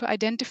we need to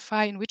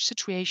identify in which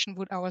situation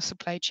would our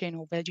supply chain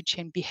or value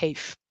chain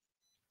behave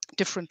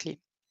differently.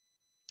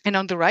 And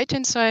on the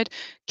right-hand side,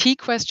 key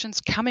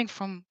questions coming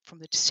from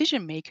the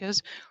decision makers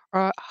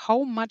are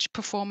how much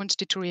performance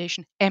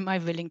deterioration am I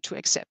willing to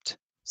accept?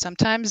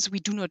 Sometimes we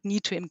do not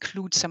need to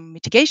include some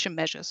mitigation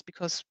measures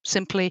because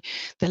simply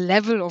the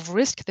level of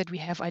risk that we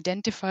have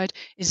identified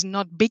is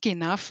not big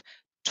enough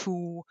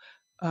to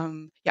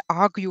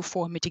argue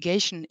for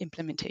mitigation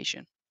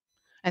implementation.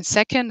 And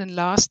second and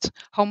last,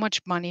 how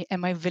much money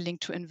am I willing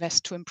to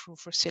invest to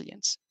improve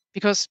resilience?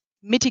 Because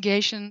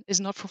mitigation is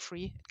not for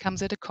free, it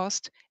comes at a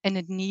cost, and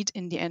it needs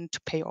in the end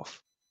to pay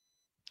off.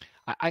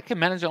 I can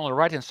manage on the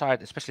right hand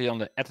side, especially on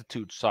the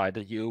attitude side,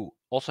 that you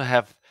also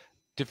have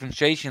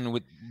differentiation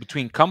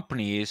between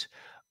companies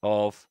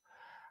of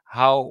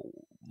how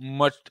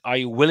much are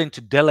you willing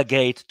to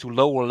delegate to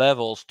lower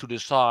levels to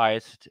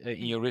decide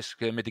in your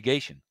risk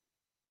mitigation.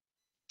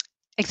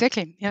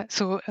 Exactly. Yeah.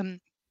 So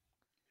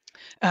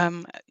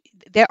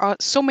there are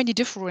so many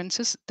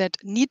differences that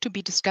need to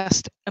be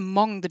discussed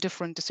among the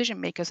different decision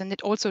makers, and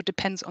it also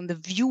depends on the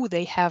view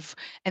they have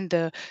and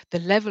the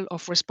level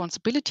of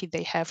responsibility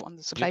they have on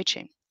the supply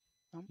chain.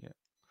 Yeah.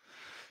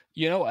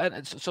 You know,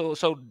 and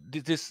so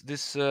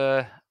this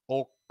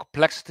all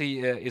complexity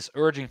is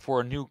urging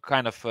for a new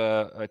kind of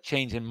a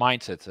change in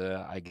mindset,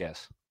 I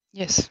guess.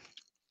 Yes.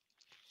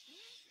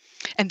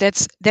 And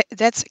that's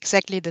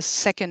exactly the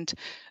second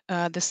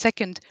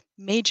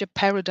major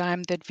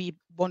paradigm that we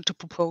want to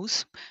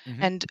propose.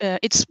 Mm-hmm. And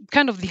it's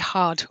kind of the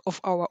heart of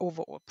our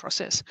overall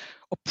process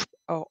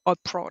or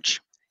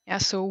approach. Yeah,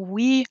 so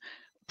we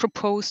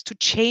propose to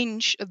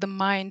change the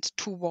mind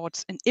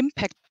towards an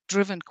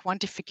impact-driven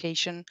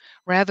quantification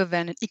rather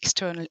than an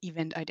external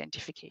event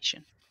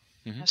identification.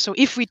 Mm-hmm. So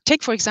if we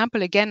take, for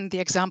example, again, the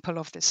example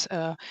of this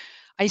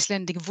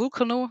Icelandic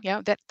volcano,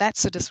 yeah,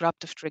 that's a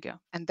disruptive trigger.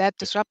 And that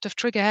disruptive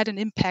trigger had an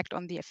impact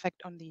on the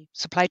effect on the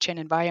supply chain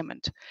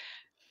environment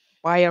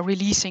via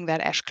releasing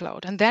that ash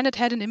cloud. And then it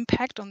had an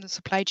impact on the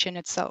supply chain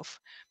itself.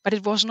 But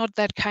it was not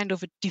that kind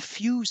of a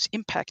diffuse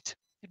impact.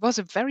 It was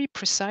a very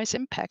precise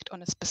impact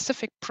on a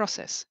specific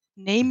process,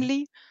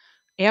 namely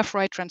air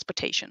freight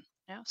transportation.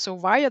 Yeah? So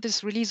via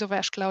this release of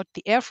ash cloud,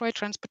 the air freight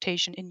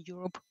transportation in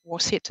Europe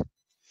was hit.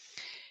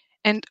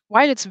 And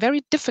while it's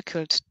very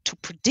difficult to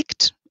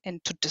predict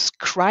and to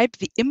describe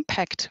the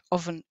impact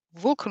of a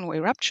volcano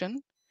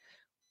eruption,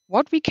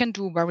 what we can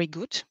do very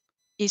good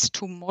is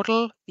to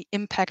model the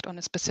impact on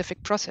a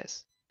specific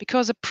process.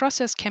 Because a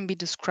process can be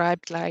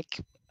described like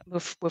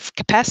with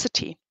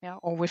capacity, yeah,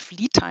 or with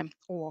lead time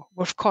or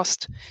with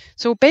cost.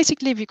 So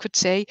basically, we could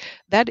say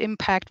that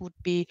impact would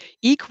be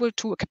equal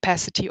to a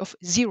capacity of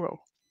 0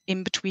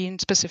 in between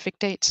specific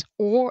dates,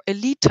 or a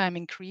lead time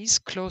increase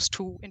close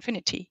to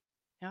infinity.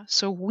 Yeah?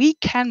 So we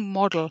can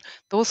model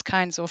those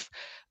kinds of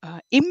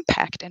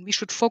impact, and we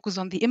should focus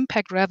on the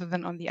impact rather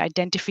than on the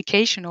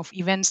identification of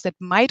events that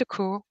might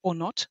occur or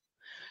not.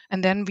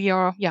 And then we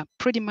are,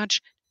 pretty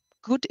much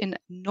good in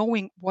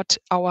knowing what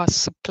our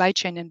supply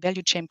chain and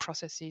value chain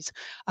processes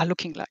are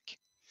looking like.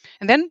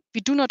 And then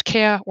we do not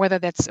care whether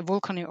that's a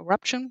volcanic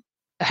eruption,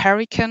 a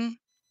hurricane,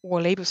 or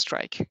a labor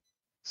strike.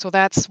 So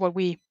that's what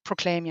we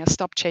proclaim,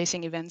 stop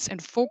chasing events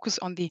and focus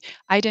on the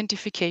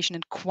identification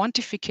and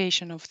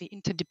quantification of the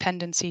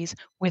interdependencies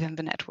within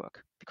the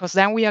network. Because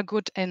then we are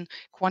good in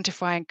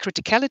quantifying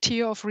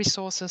criticality of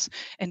resources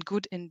and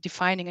good in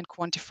defining and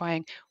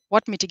quantifying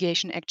what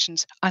mitigation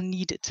actions are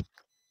needed.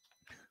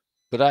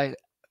 But I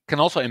can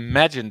also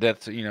imagine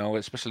that,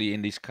 especially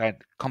in this kind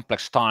of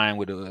complex time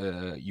with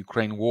the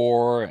Ukraine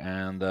war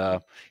and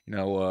a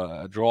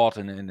drought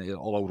in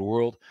all over the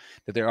world,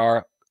 that there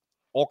are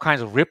all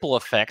kinds of ripple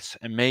effects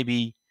and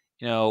maybe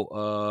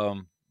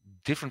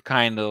different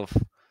kind of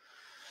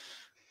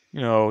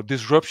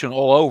disruption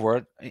all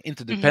over,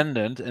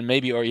 interdependent, and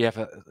maybe or you have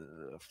a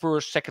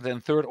first, second,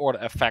 and third order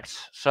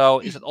effects. So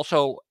is it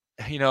also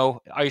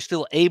are you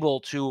still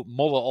able to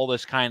model all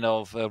this kind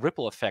of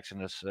ripple effects in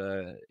this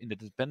in the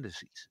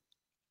dependencies?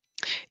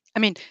 I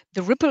mean,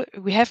 the ripple,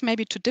 we have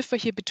maybe to differ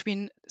here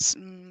between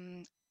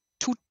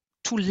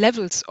two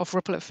levels of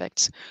ripple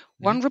effects.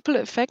 One ripple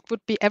effect would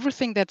be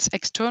everything that's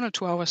external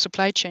to our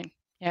supply chain.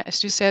 Yeah,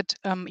 as you said,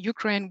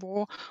 Ukraine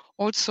war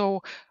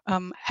also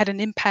had an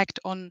impact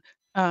on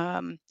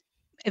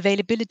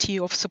availability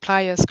of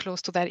suppliers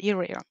close to that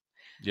area.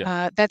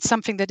 Yeah. That's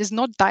something that is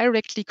not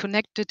directly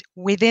connected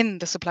within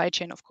the supply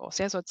chain, of course.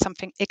 Yeah, so it's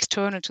something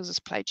external to the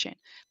supply chain.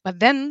 But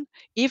then,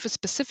 if a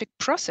specific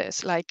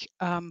process like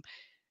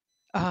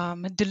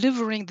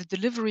delivering the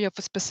delivery of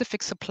a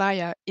specific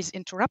supplier is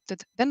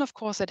interrupted, then of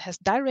course it has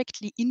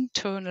directly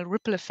internal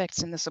ripple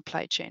effects in the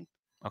supply chain.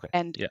 Okay.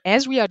 And yeah.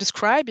 as we are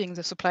describing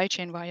the supply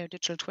chain via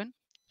digital twin,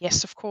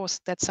 yes, of course,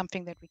 that's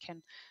something that we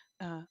can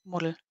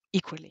model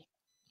equally.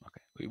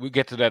 Okay, we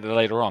get to that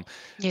later on.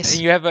 Yes.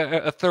 And you have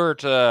a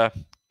third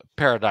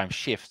paradigm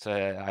shift,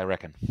 I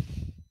reckon.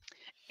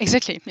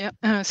 Exactly. Yeah.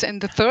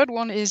 And the third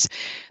one is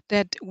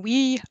that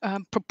we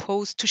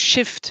propose to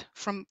shift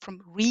from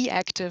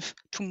reactive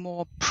to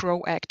more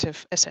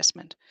proactive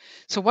assessment.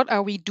 So what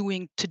are we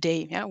doing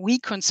today? Yeah, we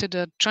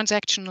consider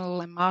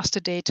transactional and master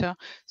data,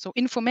 so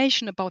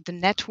information about the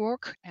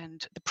network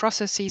and the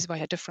processes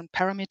via different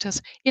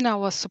parameters in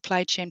our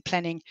supply chain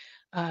planning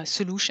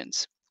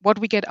solutions. What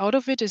we get out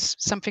of it is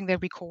something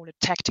that we call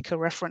a tactical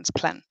reference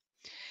plan.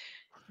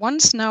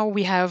 Once now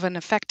we have an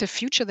effective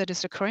future that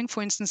is occurring,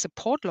 for instance, a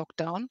port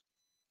lockdown,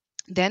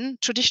 then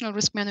traditional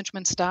risk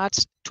management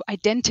starts to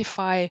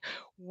identify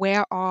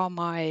where are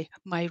my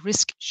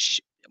risk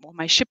or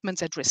my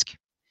shipments at risk.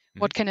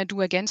 What can I do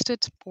against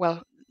it?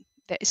 Well,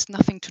 there is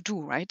nothing to do,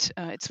 right?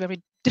 It's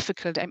very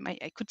difficult.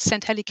 I could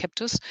send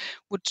helicopters,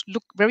 would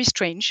look very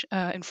strange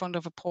in front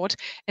of a port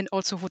and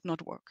also would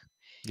not work.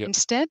 Yep.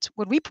 Instead,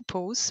 what we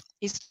propose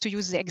is to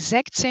use the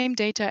exact same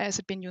data as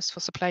had been used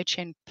for supply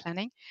chain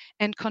planning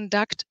and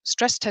conduct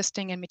stress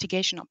testing and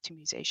mitigation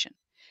optimization.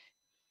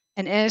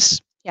 And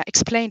as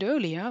explained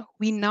earlier,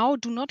 we now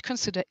do not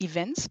consider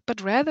events,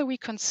 but rather we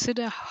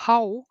consider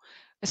how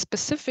a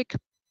specific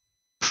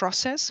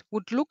process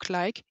would look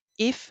like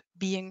if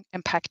being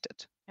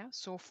impacted. Yeah?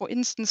 So, for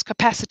instance,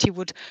 capacity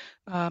would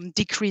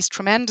decrease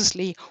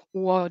tremendously,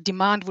 or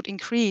demand would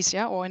increase.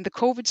 Yeah, or in the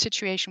COVID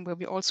situation where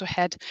we also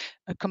had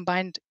a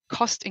combined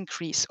cost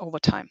increase over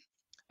time.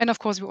 And of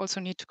course, we also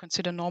need to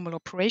consider normal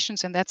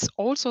operations. And that's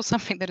also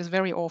something that is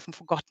very often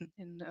forgotten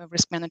in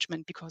risk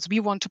management, because we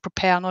want to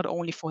prepare not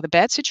only for the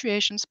bad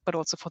situations, but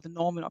also for the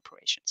normal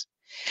operations.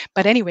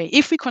 But anyway,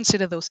 if we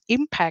consider those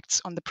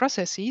impacts on the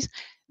processes,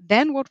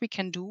 then what we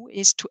can do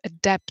is to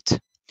adapt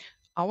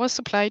our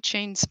supply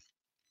chains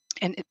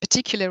and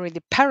particularly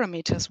the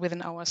parameters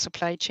within our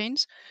supply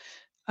chains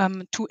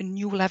to a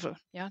new level.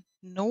 Yeah,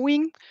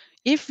 knowing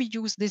if we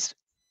use this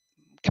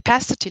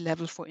capacity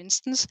level, for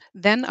instance,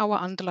 then our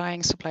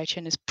underlying supply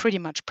chain is pretty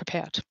much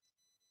prepared.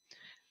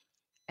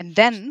 And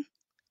then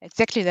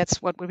exactly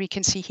that's what we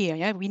can see here.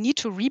 Yeah, we need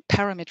to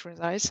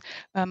reparameterize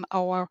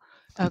our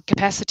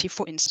capacity,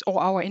 for instance,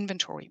 or our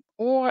inventory,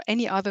 or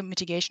any other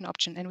mitigation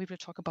option, and we will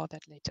talk about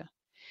that later.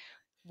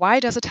 Why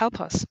does it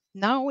help us?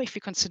 Now, if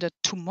we consider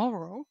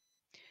tomorrow,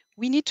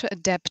 we need to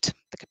adapt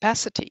the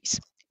capacities.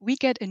 We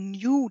get a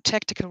new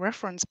tactical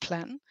reference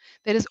plan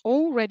that is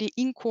already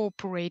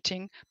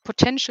incorporating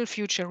potential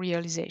future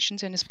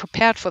realizations and is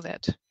prepared for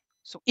that.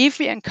 So if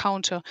we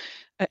encounter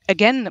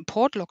again a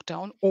port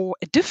lockdown or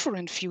a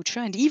different future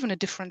and even a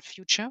different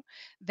future,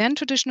 then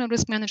traditional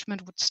risk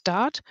management would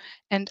start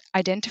and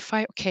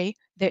identify, okay,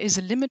 there is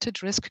a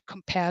limited risk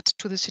compared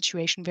to the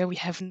situation where we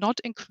have not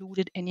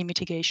included any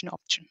mitigation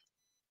option.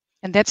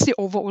 And that's the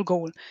overall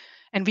goal.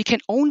 And we can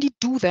only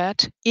do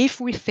that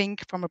if we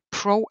think from a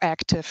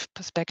proactive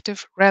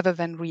perspective rather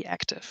than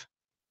reactive.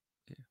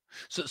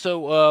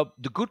 So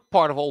the good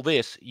part of all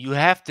this, you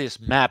have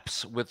these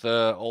maps with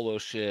all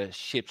those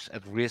ships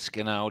at risk,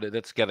 and now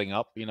that's getting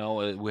up.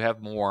 We have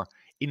more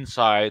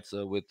insights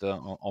with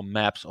on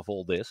maps of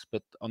all this.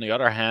 But on the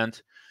other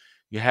hand,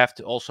 you have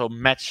to also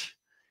match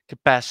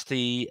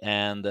capacity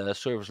and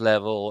service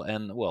level,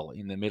 and well,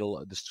 in the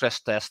middle, the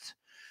stress test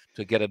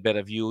to get a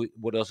better view.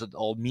 What does it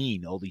all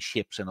mean? All these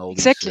ships and all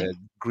Exactly. these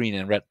green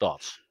and red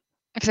dots.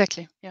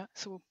 Exactly. Yeah.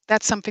 So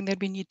that's something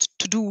that we need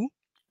to do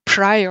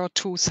prior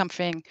to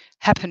something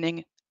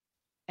happening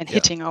and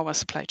hitting our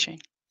supply chain.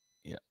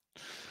 Yeah,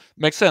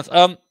 makes sense.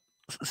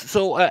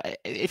 So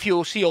if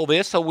you see all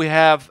this, so we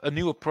have a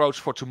new approach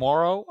for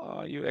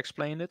tomorrow. You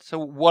explained it. So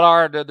what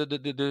are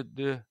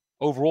the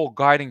overall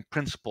guiding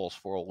principles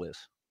for all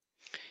this?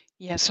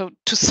 Yeah, so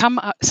to sum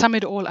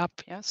it all up,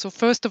 yeah. So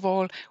first of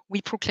all,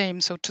 we proclaim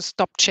to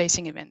stop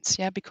chasing events,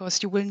 yeah,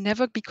 because you will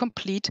never be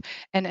complete,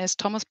 and as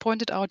Thomas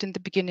pointed out in the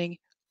beginning,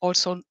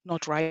 also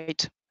not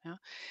right. Yeah.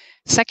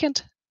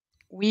 Second,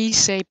 we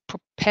say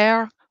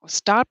prepare or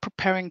start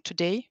preparing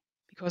today,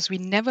 because we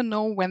never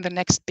know when the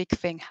next big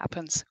thing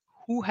happens.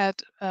 Who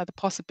had the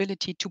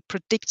possibility to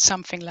predict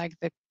something like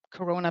the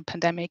corona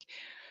pandemic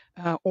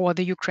or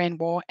the Ukraine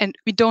war? And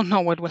we don't know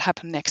what will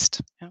happen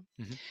next. Yeah?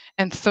 Mm-hmm.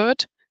 And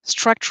third,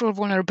 structural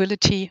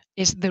vulnerability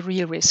is the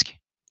real risk.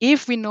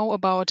 If we know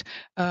about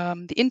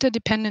the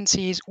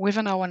interdependencies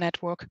within our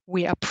network,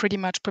 we are pretty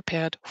much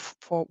prepared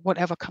for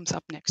whatever comes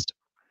up next.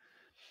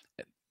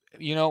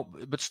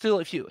 But still,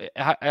 if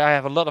I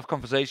have a lot of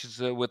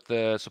conversations with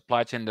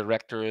supply chain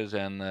directors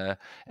and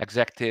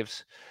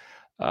executives,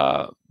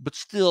 but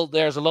still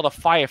there's a lot of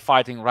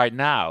firefighting right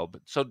now.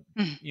 But so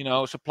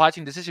supply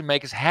chain decision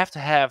makers have to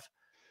have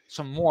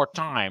some more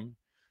time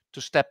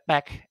to step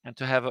back and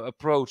to have an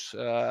approach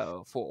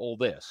for all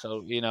this. So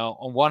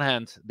on one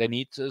hand they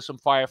need some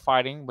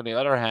firefighting, but on the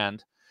other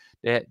hand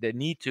they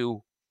need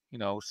to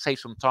save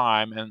some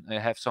time and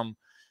have some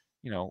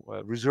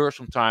reserve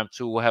some time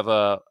to have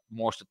a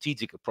more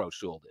strategic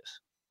approach to all this.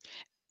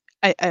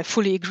 I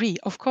fully agree.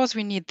 Of course,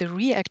 we need the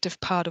reactive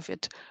part of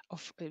it,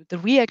 the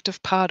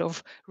reactive part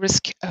of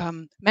risk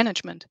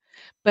management.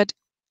 But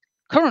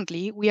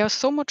currently, we are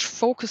so much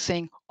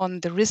focusing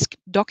on the risk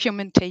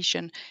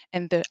documentation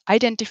and the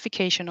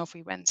identification of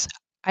events.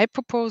 I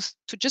propose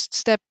to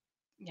just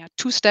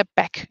two step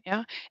back,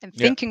 and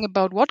thinking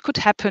about what could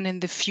happen in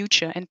the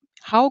future and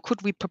how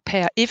could we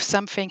prepare if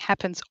something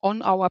happens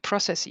on our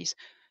processes,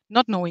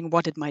 not knowing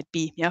what it might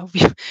be.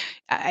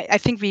 I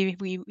think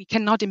we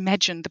cannot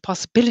imagine the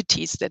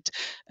possibilities that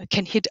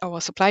can hit our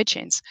supply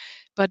chains,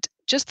 but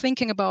just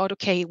thinking about,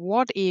 okay,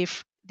 what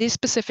if this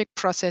specific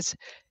process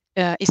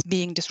is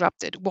being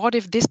disrupted? What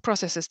if this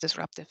process is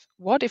disruptive?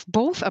 What if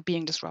both are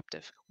being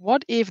disruptive?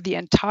 What if the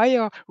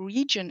entire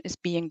region is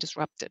being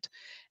disrupted?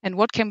 And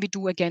what can we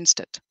do against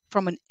it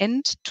from an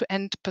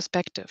end-to-end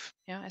perspective?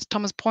 Yeah, as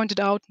Thomas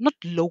pointed out, not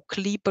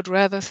locally, but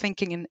rather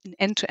thinking in an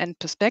end-to-end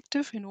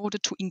perspective in order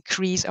to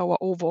increase our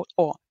overall,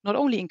 or not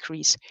only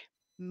increase,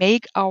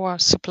 make our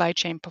supply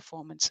chain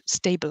performance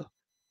stable,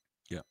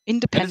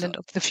 independent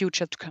of the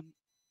future to come.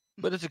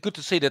 But it's good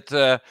to see that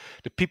the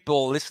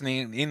people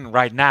listening in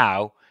right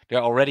now,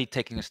 they're already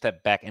taking a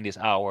step back in this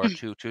hour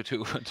to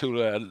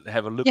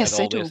have a look at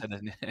all this,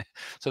 and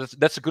so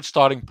that's a good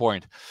starting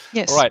point.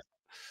 Yes. All right.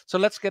 So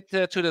let's get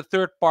to the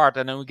third part,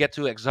 and then we get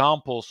to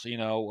examples.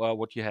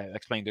 What you have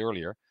explained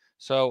earlier.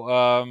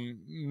 So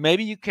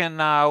maybe you can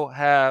now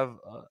have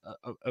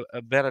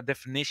a better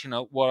definition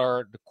of what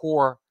are the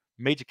core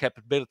major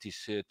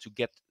capabilities to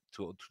get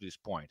to this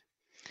point.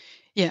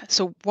 Yeah,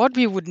 so what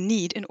we would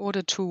need in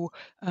order to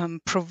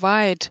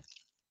provide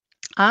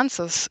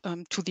answers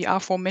to the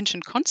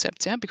aforementioned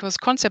concepts, because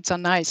concepts are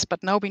nice,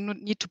 but now we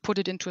need to put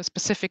it into a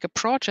specific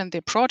approach, and the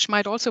approach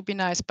might also be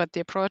nice, but the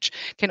approach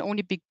can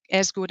only be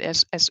as good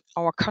as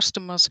our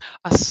customers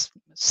are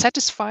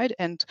satisfied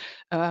and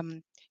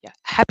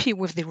happy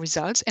with the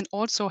results, and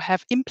also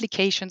have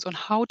implications on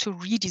how to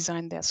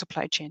redesign their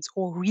supply chains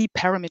or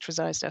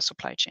reparameterize their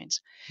supply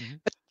chains.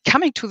 But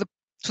coming to the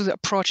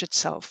approach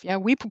itself,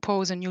 we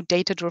propose a new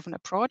data-driven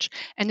approach,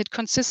 and it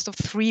consists of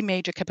 3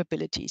 major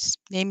capabilities,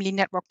 namely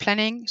network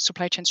planning,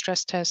 supply chain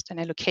stress test, and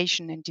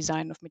allocation and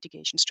design of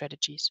mitigation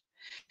strategies.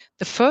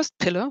 The first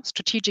pillar,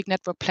 strategic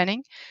network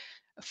planning,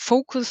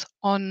 focus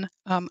on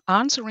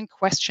answering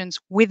questions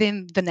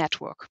within the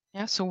network.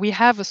 So we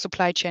have a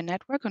supply chain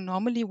network, and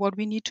normally what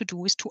we need to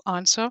do is to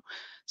answer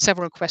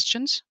several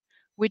questions,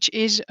 which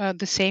is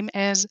the same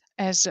as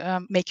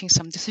making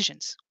some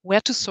decisions: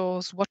 where to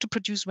source, what to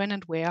produce, when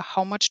and where,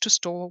 how much to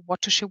store,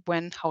 what to ship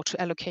when, how to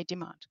allocate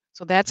demand.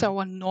 So that's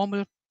our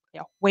normal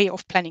way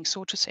of planning,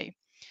 so to say.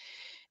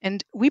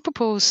 And we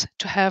propose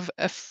to have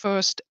a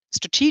first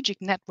strategic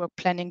network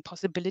planning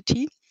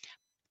possibility,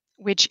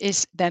 which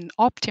is then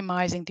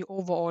optimizing the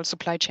overall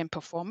supply chain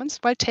performance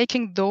while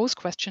taking those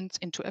questions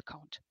into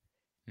account.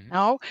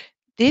 Now,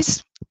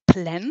 this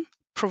plan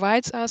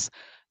provides us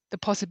the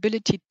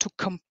possibility to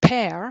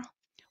compare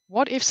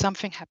what if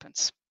something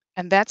happens.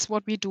 And that's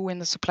what we do in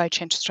the supply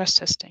chain stress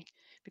testing.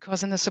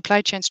 Because in the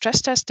supply chain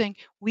stress testing,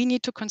 we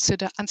need to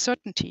consider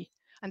uncertainty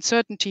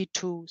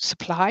to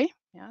supply,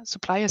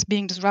 suppliers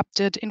being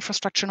disrupted,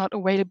 infrastructure not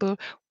available,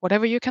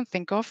 whatever you can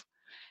think of,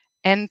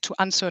 and to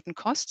uncertain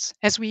costs.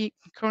 As we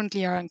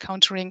currently are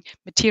encountering,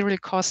 material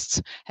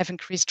costs have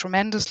increased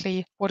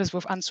tremendously. What is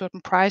with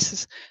uncertain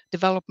prices,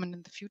 development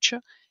in the future?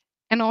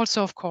 And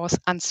also, of course,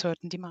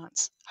 uncertain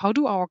demands. How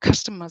do our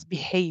customers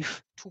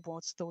behave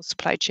towards those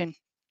supply chain,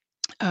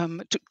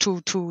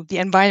 to the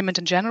environment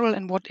in general,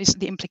 and what is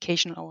the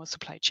implication on our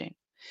supply chain?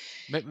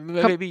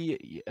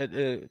 Maybe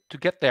to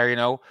get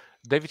there,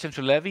 David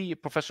Simson-Levy, a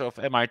professor of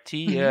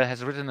MIT,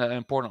 has written an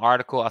important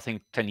article, I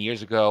think 10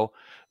 years ago,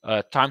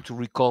 time to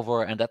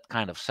recover and that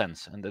kind of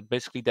sense. And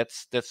basically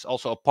that's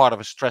also a part of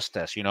a stress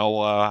test,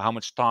 how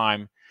much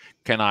time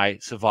can I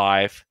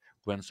survive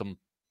when some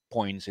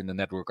points in the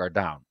network are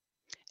down?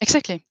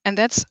 Exactly. And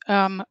that's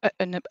an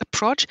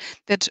approach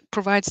that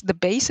provides the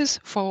basis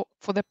for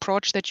the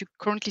approach that you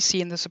currently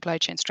see in the supply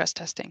chain stress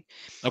testing.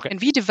 Okay. And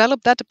we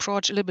developed that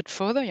approach a little bit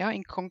further,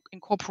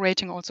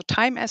 incorporating also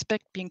time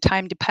aspect, being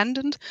time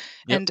dependent,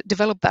 and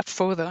develop that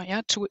further,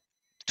 to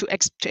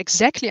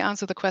exactly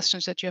answer the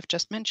questions that you have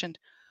just mentioned.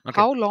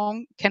 Okay. How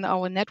long can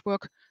our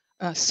network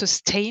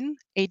sustain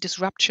a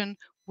disruption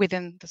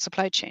within the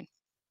supply chain?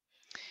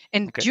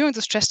 And during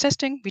the stress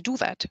testing, we do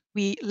that.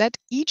 We let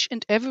each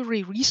and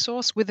every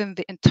resource within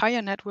the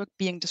entire network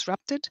being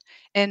disrupted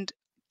and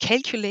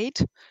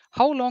calculate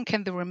how long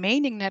can the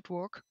remaining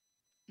network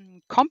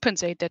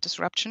compensate that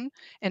disruption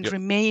and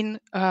remain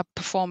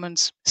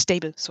performance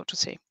stable, so to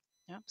say.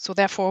 So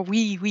therefore,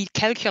 we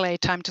calculate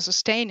time to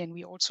sustain, and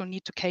we also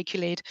need to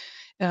calculate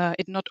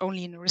it not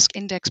only in a risk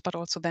index, but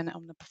also then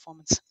on the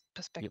performance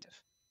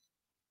perspective.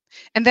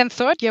 And then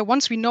third,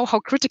 once we know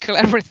how critical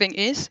everything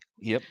is,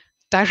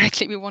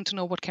 directly we want to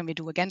know what can we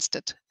do against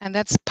it. And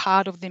that's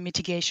part of the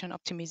mitigation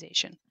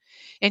optimization.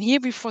 And here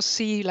we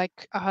foresee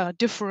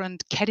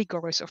different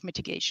categories of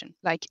mitigation,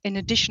 like an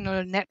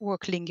additional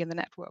network link in the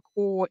network,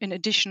 or an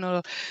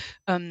additional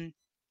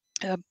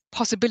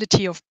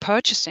possibility of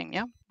purchasing.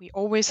 We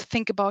always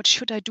think about,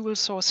 should I dual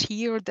source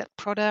here that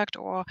product,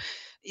 or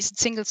is it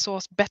single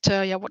source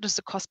better? What is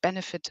the cost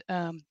benefit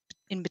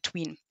in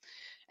between?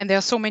 And there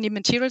are so many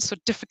materials, so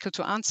difficult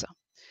to answer.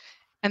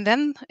 And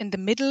then in the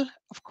middle,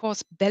 of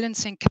course,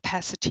 balancing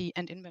capacity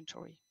and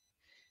inventory.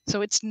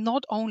 So it's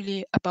not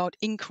only about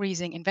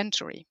increasing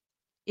inventory,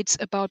 it's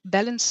about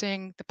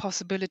balancing the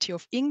possibility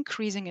of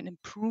increasing and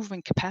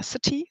improving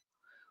capacity,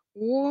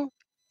 or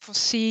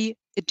foresee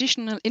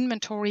additional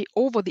inventory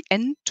over the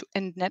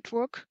end-to-end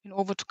network in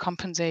order to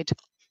compensate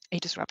a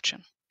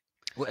disruption.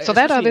 Well, so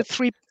that are the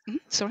 3.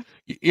 Sorry.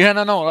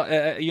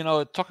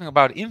 Talking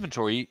about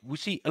inventory, we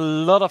see a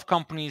lot of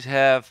companies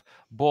have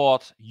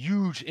bought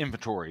huge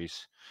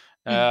inventories,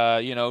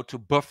 to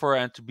buffer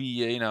and to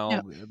be,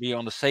 be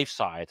on the safe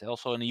side.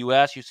 Also in the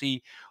US, you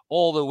see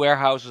all the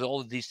warehouses,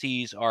 all the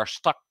DCs are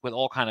stuck with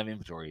all kind of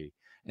inventory,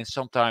 and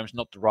sometimes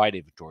not the right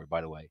inventory,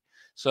 by the way.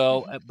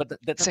 So, but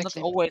that's not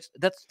always,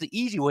 that's the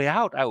easy way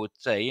out, I would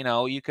say.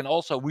 You can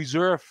also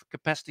reserve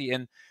capacity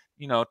and,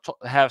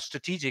 have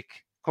strategic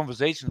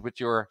conversations with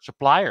your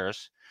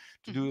suppliers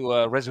to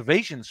do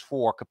reservations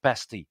for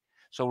capacity.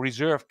 So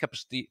reserve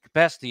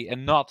capacity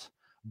and not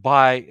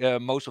buy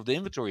most of the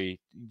inventory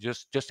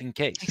just in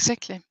case.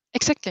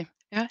 Exactly.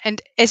 Yeah,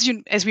 and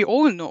as we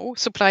all know,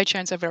 supply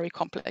chains are very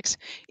complex.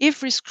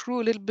 If we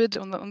screw a little bit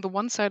on the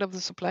one side of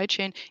the supply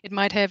chain, it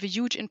might have a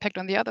huge impact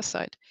on the other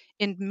side.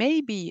 And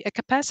maybe a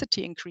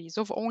capacity increase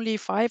of only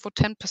 5 or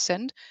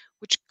 10%,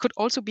 which could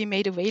also be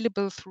made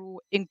available through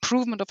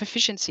improvement of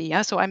efficiency.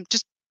 So I'm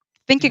just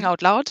thinking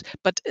out loud,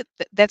 but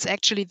that's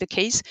actually the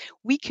case.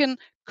 We can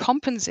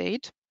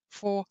compensate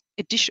for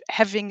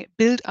having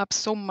built up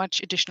so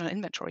much additional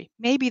inventory.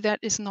 Maybe that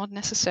is not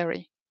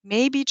necessary.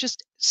 Maybe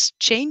just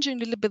changing a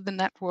little bit the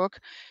network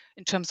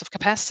in terms of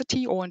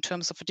capacity or in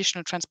terms of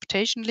additional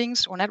transportation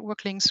links or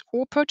network links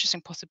or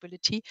purchasing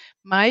possibility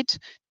might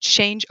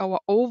change our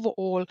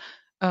overall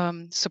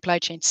supply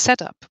chain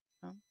setup.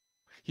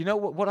 You know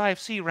what I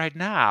see right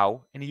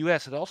now in the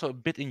US and also a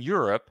bit in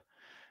Europe,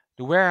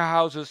 the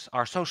warehouses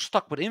are so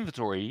stuck with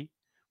inventory,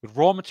 with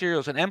raw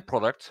materials and end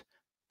product,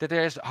 that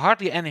there's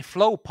hardly any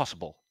flow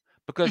possible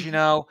because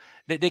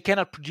they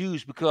cannot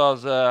produce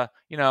because the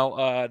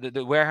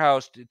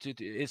warehouse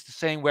is the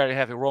same where they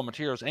have your raw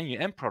materials and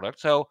your end product,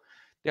 so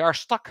they are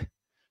stuck.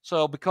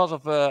 So because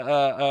of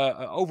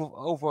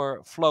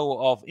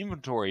overflow of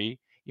inventory,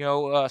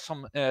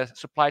 some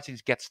supply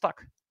chains get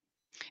stuck.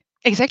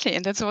 Exactly.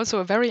 And that's also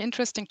a very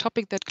interesting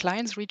topic that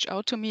clients reach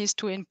out to me is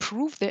to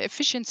improve their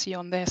efficiency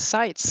on their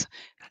sites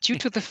due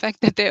to the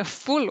fact that they're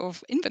full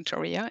of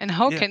inventory. Yeah. And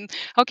Yeah.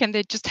 how can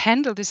they just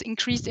handle this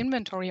increased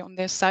inventory on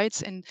their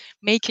sites and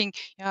making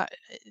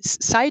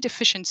site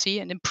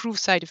efficiency and improve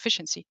site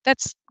efficiency?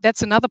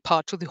 That's another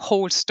part to the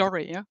whole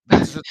story. Yeah.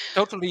 That is a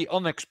totally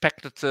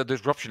unexpected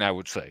disruption, I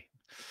would say.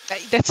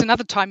 That's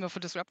another time of a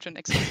disruption.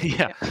 Exactly.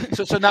 Yeah.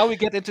 So now we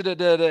get into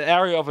the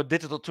area of a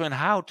digital twin,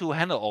 how to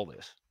handle all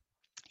this.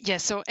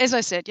 Yes, so as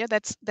I said, yeah,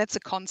 that's a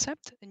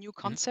concept, a new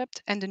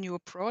concept and a new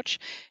approach.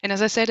 And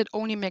as I said, it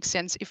only makes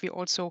sense if we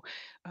also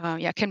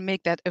can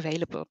make that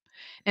available.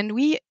 And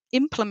we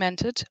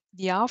implemented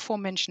the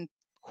aforementioned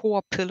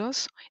core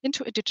pillars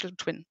into a digital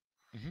twin,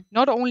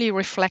 not only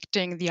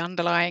reflecting the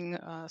underlying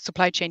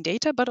supply chain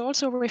data, but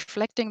also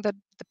reflecting the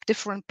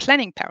different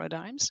planning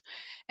paradigms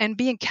and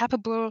being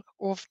capable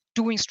of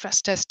doing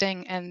stress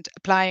testing and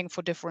applying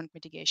for different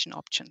mitigation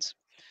options.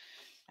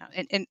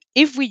 And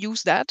if we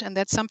use that, and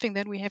that's something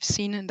that we have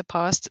seen in the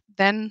past,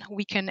 then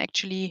we can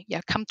actually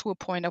come to a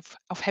point of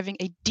having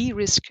a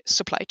de-risk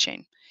supply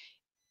chain,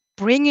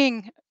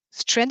 bringing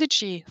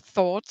strategy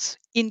thoughts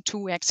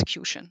into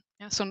execution.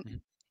 Yeah, so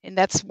and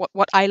that's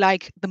what I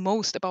like the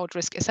most about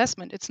risk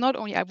assessment. It's not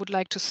only I would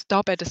like to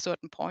stop at a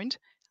certain point,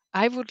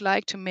 I would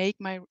like to make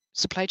my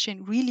supply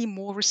chain really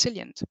more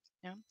resilient.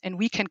 Yeah? And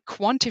we can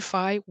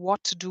quantify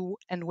what to do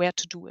and where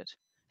to do it.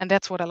 And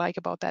that's what I like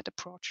about that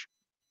approach.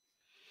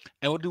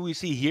 And what do we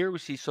see here? We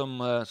see some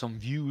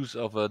views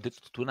of a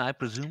digital twin, I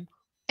presume.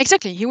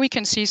 Exactly. Here we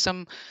can see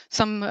some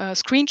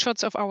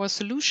screenshots of our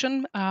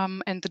solution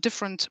and the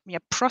different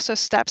process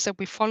steps that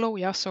we follow.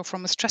 Yeah. So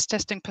from a stress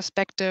testing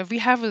perspective, we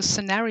have a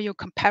scenario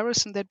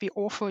comparison that we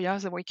offer. Yeah.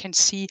 So we can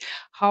see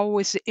how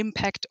is the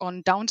impact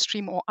on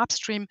downstream or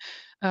upstream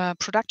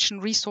production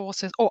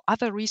resources or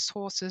other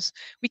resources.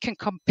 We can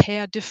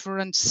compare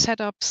different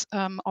setups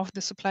of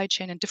the supply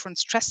chain and different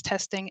stress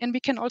testing, and we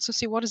can also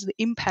see what is the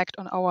impact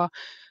on our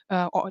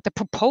or the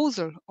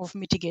proposal of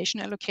mitigation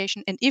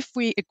allocation. And if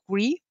we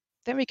agree,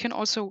 then we can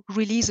also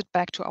release it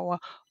back to our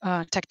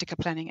tactical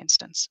planning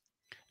instance.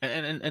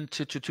 And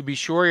to be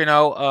sure,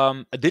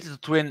 a digital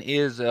twin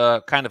is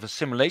kind of a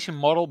simulation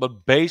model,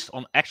 but based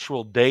on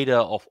actual data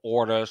of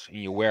orders in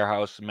your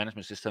warehouse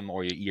management system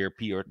or your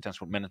ERP or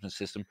transport management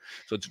system.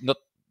 So it's not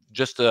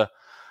just a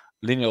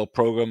linear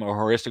program or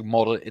heuristic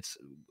model. It's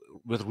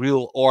with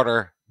real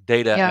order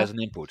data as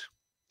an input.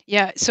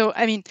 Yeah. So,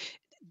 I mean,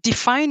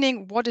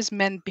 defining what is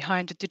meant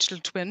behind a digital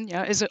twin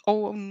is an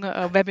own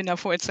webinar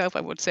for itself,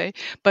 I would say.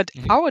 But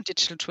our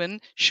digital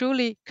twin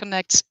surely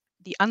connects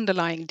the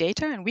underlying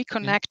data, and we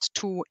connect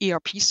to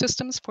ERP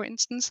systems, for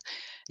instance,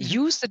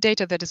 use the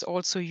data that is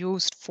also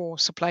used for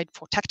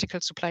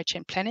tactical supply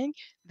chain planning,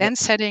 then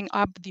setting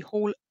up the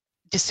whole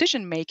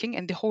decision making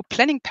and the whole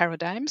planning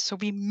paradigm. So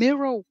we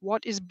mirror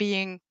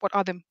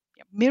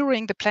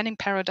mirroring the planning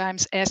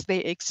paradigms as they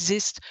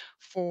exist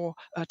for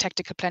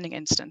tactical planning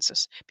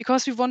instances,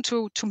 because we want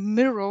to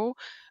mirror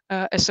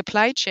a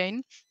supply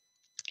chain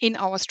in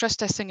our stress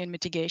testing and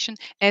mitigation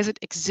as it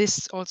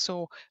exists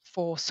also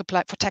for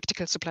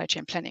tactical supply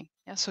chain planning.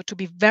 Yeah, so to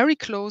be very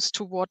close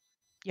to what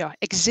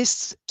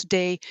exists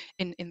today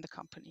in the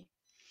company,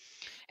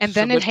 and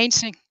then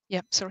enhancing.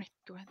 Yeah, sorry,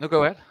 go ahead. No,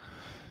 go ahead.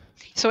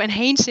 So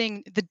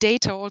enhancing the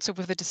data also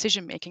with the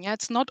decision making.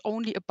 It's not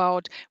only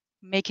about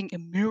making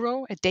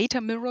a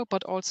data mirror,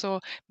 but also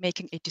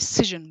making a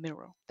decision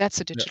mirror. That's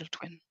a digital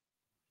twin.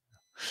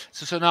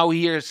 So now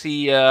here's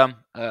the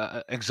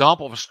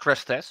example of a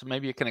stress test.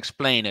 Maybe you can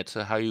explain it,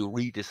 how you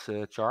read this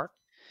chart.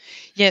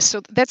 Yes,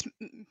 so that's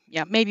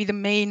maybe the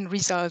main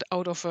result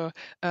out of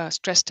a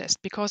stress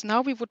test, because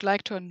now we would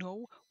like to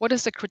know what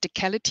is the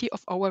criticality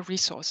of our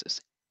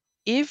resources.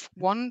 If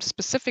one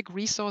specific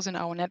resource in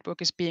our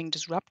network is being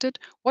disrupted,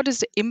 what is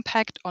the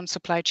impact on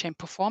supply chain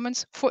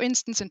performance, for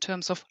instance, in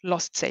terms of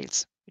lost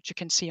sales, which you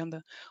can see on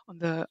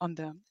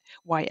the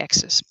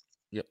y-axis.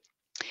 Yep.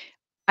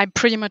 I'm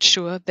pretty much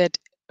sure that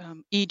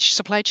each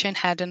supply chain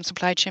head and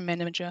supply chain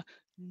manager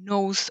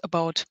knows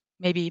about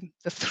maybe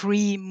the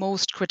 3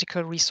 most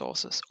critical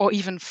resources, or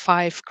even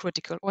 5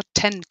 critical or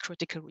 10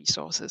 critical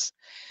resources.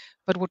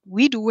 But what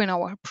we do in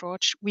our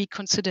approach, we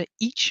consider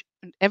each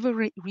and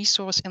every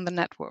resource in the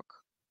network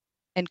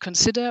and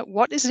consider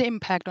what is the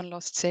impact on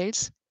lost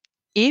sales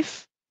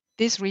if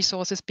this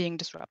resource is being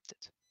disrupted.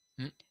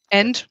 Okay.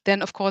 And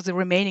then, of course, the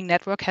remaining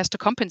network has to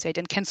compensate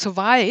and can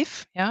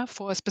survive, yeah,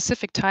 for a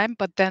specific time.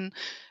 But then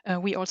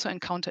we also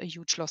encounter a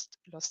huge lost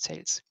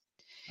sales.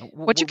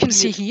 What you can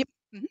see here.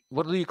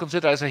 What do you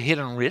consider as a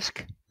hidden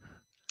risk?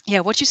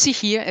 Yeah, what you see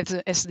here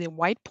as the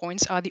white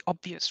points are the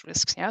obvious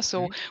risks. Yeah,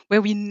 so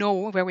where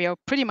we are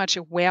pretty much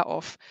aware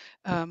of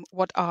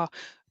what are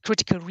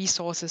critical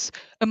resources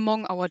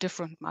among our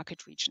different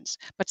market regions.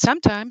 But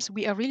sometimes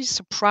we are really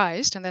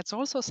surprised, and that's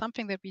also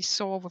something that we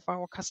saw with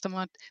our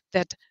customer,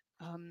 that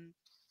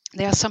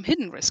there are some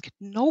hidden risk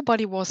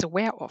nobody was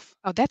aware of.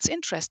 Oh, that's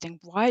interesting.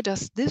 Why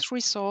does this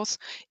resource,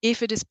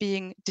 if it is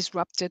being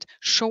disrupted,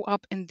 show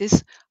up in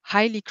this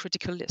highly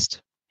critical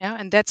list? Yeah,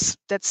 and that's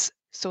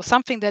so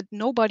something that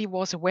nobody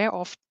was aware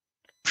of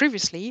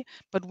previously,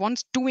 but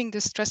once doing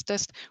this stress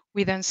test,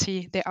 we then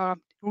see there are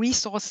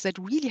resources that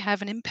really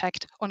have an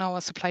impact on our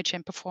supply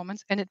chain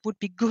performance, and it would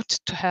be good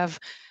to have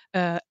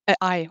an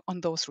eye on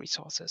those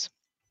resources.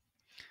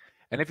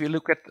 And if you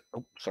look at,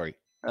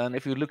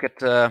 if you look at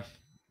the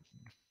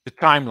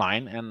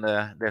timeline, and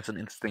there's an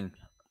interesting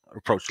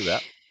approach to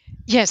that.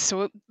 Yes,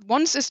 so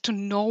once is to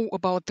know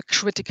about the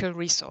critical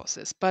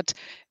resources, but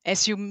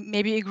as you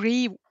maybe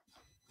agree,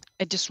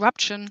 a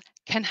disruption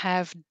can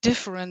have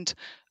different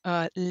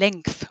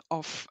length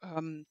of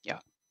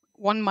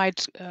one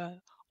might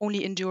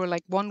only endure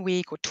like 1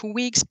 week or 2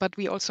 weeks, but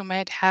we also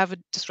might have a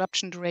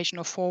disruption duration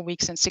of 4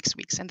 weeks and 6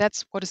 weeks, and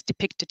that's what is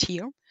depicted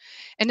here.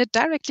 And it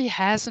directly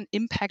has an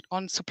impact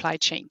on supply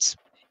chains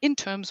in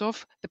terms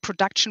of the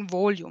production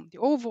volume, the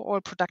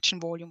overall production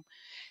volume.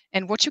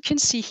 And what you can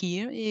see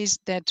here is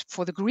that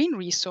for the green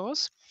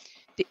resource,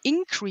 the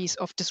increase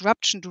of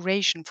disruption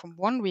duration from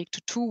 1 week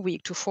to 2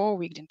 week to 4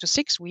 week into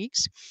 6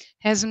 weeks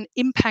has an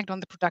impact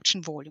on the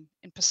production volume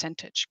in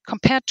percentage.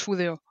 Compared to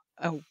the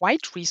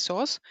white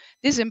resource,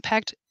 this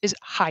impact is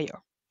higher.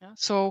 Yeah?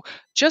 So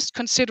just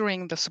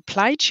considering the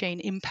supply chain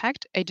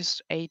impact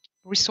a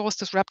resource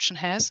disruption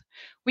has,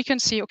 we can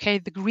see, okay,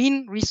 the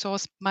green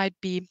resource might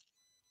be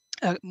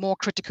more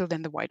critical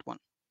than the white one.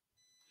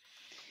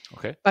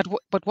 Okay.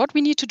 But what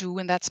we need to do,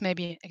 and that's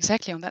maybe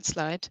exactly on that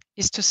slide,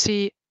 is to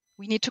see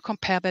we need to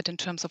compare that in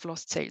terms of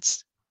lost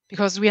sales,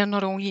 because we are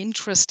not only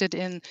interested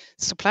in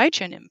supply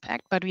chain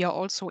impact, but we are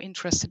also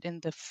interested in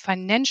the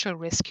financial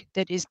risk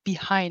that is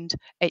behind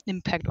an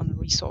impact on a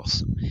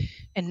resource.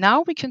 And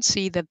now we can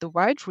see that the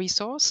white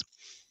resource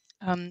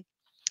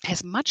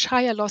has much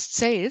higher lost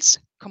sales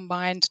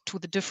combined to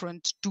the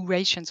different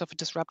durations of a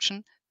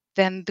disruption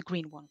than the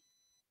green one.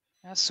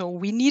 So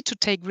we need to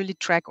take really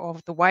track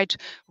of the white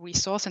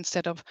resource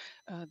instead of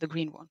the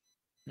green one.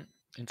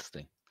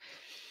 Interesting.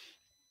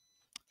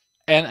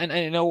 And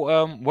you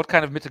know, what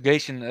kind of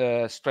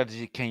mitigation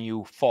strategy can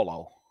you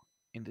follow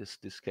in this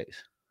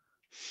case?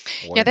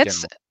 Or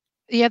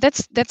yeah,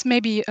 that's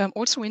maybe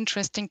also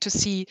interesting to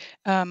see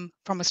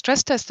from a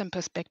stress testing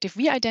perspective.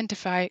 We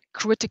identify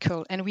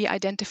critical, and we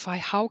identify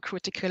how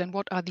critical and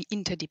what are the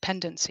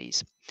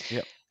interdependencies.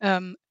 Yeah.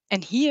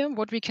 And here,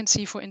 what we can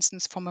see, for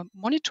instance, from a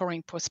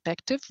monitoring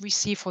perspective, we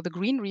see for the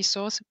green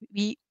resource,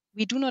 we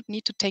do not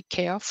need to take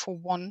care for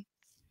 1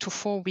 to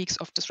 4 weeks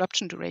of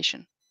disruption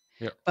duration.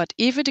 Yeah. But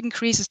if it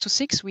increases to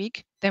 6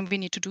 weeks, then we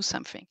need to do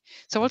something.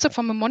 So also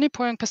from a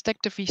monitoring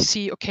perspective, we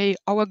see, okay,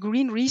 our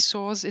green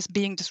resource is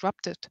being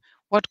disrupted.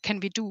 What can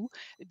we do?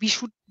 We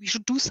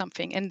should do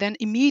something. And then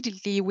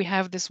immediately we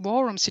have this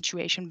war room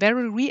situation,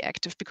 very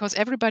reactive, because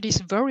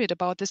everybody's worried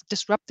about this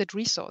disrupted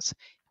resource.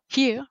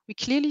 Here, we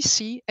clearly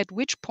see at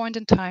which point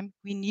in time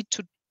we need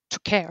to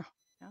care.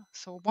 Yeah?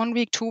 So 1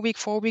 week, 2 week,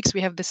 4 weeks,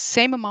 we have the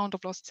same amount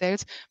of lost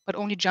sales, but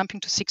only jumping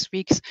to 6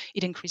 weeks,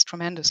 it increased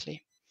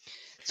tremendously.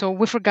 So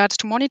with regards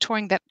to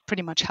monitoring, that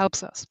pretty much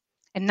helps us.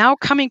 And now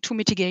coming to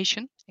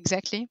mitigation,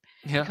 exactly,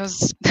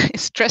 because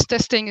stress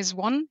testing is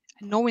one,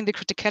 knowing the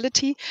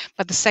criticality,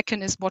 but the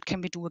second is what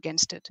can we do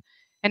against it.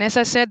 And as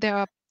I said, there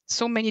are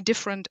so many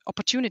different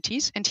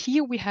opportunities. And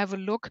here we have a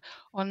look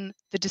on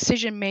the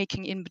decision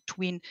making in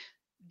between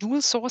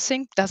dual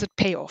sourcing. Does it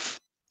pay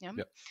off? Yeah.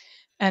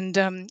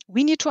 And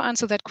we need to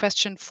answer that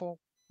question for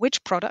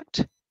which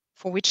product,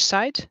 for which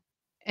site,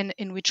 and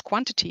in which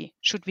quantity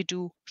should we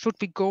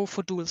go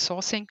for dual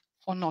sourcing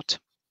or not.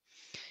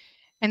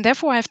 And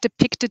therefore, I've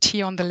depicted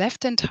here on the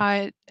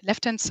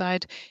left-hand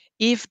side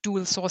if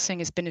dual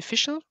sourcing is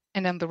beneficial,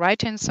 and on the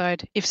right-hand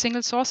side if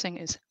single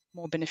sourcing is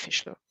more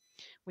beneficial.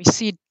 We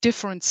see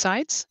different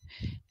sites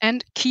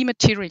and key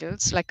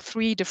materials, like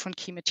 3 different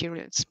key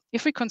materials.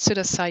 If we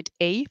consider site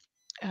A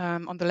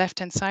on the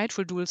left-hand side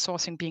for dual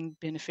sourcing being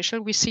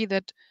beneficial, we see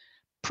that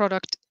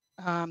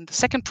the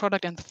second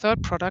product and the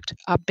third product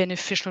are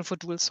beneficial for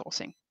dual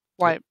sourcing,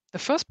 while the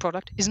first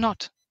product is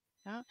not.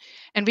 Yeah?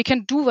 And we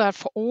can do that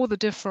for all the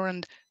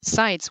different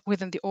sites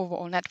within the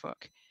overall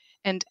network.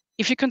 And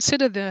if you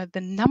consider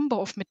the number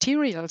of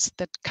materials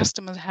that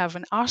customers have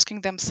and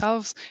asking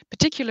themselves,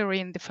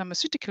 particularly in the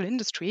pharmaceutical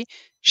industry,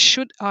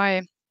 should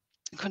I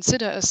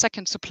consider a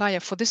second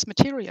supplier for this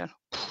material?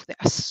 There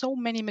are so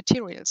many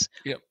materials.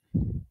 Yep.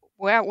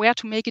 where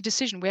to make a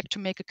decision, where to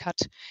make a cut,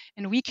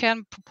 and we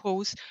can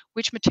propose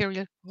which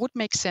material would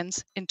make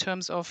sense in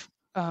terms of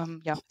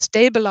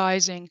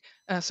stabilizing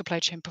supply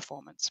chain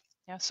performance.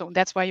 Yeah, so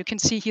that's why you can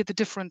see here the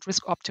different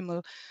risk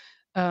optimal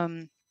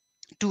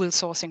dual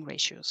sourcing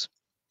ratios.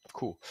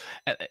 Cool.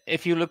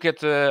 If you look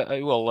at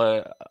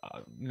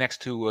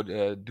next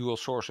to dual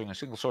sourcing and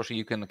single sourcing,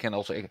 you can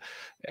also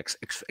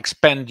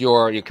expand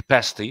your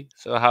capacity.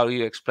 So how do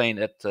you explain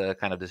that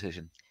kind of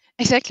decision?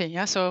 Exactly.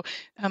 Yeah. So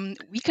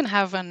we can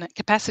have a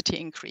capacity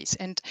increase,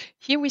 and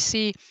here we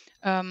see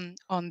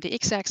on the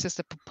x-axis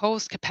the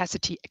proposed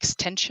capacity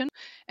extension,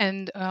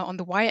 and on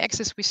the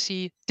y-axis we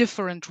see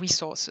different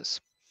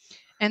resources.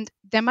 And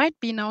there might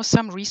be now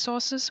some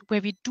resources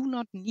where we do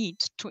not need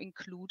to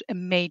include a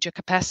major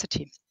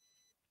capacity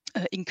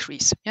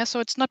increase. Yeah, so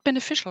it's not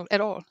beneficial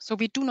at all. So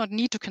we do not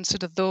need to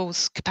consider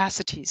those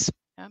capacities.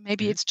 Yeah?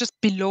 Maybe it's just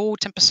below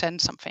 10%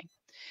 something.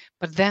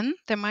 But then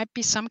there might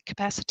be some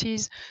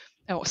capacities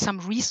or some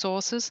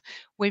resources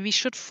where we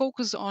should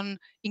focus on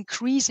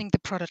increasing the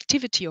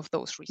productivity of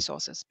those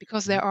resources,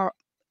 because there are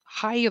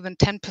higher than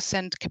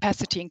 10%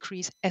 capacity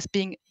increase as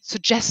being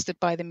suggested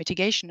by the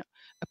mitigation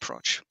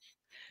approach.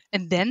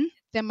 And then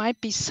there might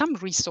be some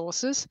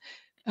resources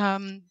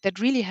that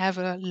really have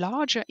a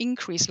larger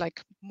increase,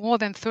 like more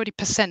than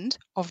 30%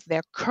 of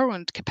their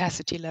current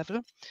capacity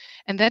level.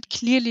 And that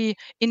clearly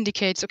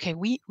indicates, okay,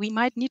 we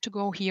might need to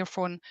go here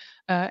for an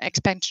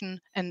expansion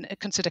and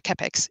consider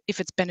CapEx if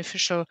it's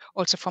beneficial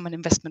also from an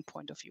investment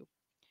point of view.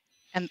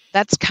 And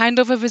that's kind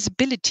of a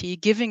visibility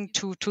giving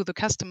to the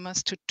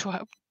customers to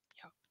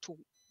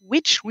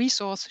which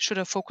resource should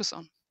I focus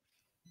on.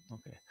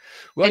 Okay.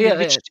 Well,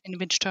 in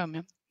which term,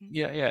 yeah.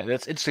 Yeah,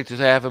 that's interesting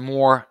to have a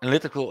more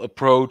analytical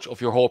approach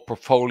of your whole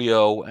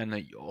portfolio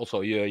and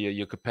also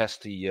your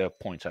capacity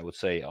points. I would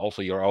say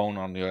also your own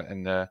on your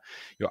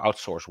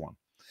outsource one.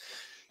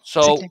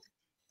 So,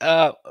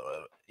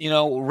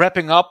 exactly.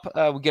 Wrapping up,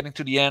 we're getting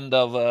to the end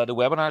of the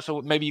webinar. So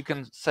maybe you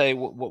can say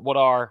what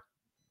are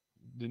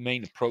the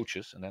main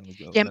approaches, and then we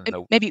go. Yeah,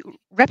 maybe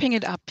wrapping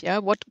it up. Yeah,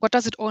 what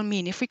does it all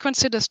mean if we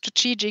consider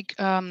strategic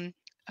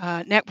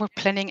network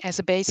planning as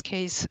a base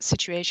case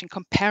situation,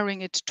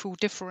 comparing it to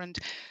different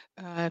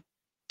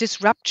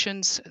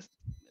disruptions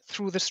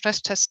through the stress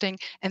testing,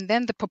 and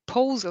then the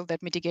proposal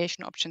that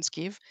mitigation options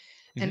give,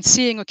 and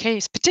seeing, okay,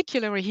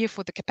 particularly here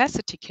for the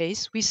capacity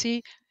case, we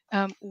see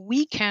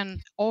we can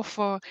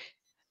offer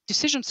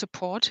decision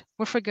support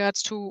with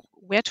regards to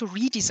where to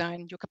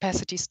redesign your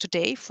capacities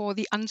today for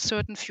the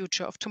uncertain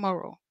future of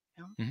tomorrow.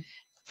 Yeah?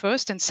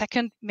 First, and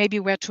second, maybe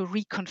where to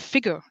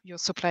reconfigure your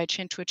supply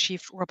chain to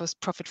achieve robust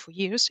profit for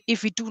years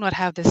if we do not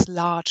have this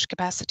large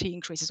capacity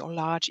increases or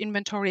large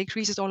inventory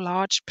increases or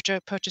large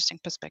purchasing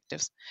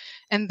perspectives.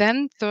 And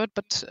then third,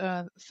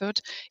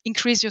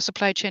 increase your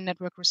supply chain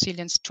network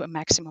resilience to a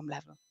maximum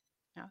level.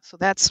 Yeah, so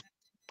that's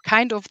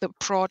kind of the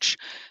approach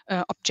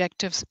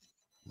objectives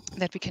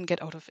that we can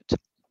get out of it.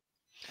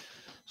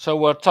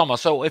 So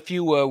Thomas, so if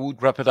you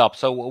would wrap it up,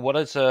 so what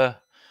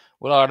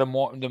are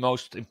the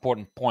most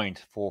important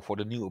point for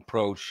the new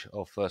approach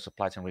of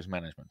supply chain risk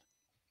management?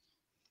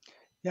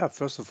 Yeah,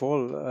 first of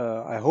all,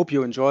 I hope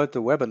you enjoyed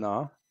the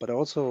webinar, but I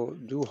also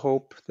do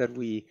hope that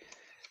we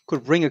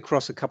could bring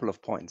across a couple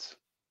of points.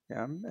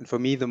 Yeah, and for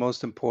me, the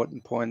most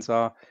important points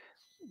are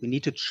we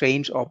need to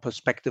change our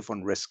perspective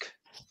on risk.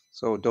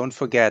 So don't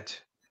forget,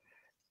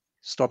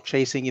 stop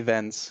chasing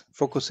events,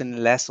 focusing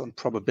less on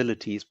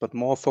probabilities, but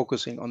more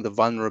focusing on the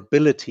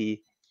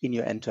vulnerability in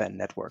your end-to-end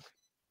network.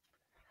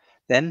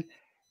 Then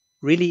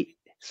really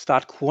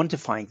start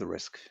quantifying the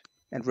risk.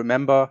 And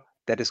remember,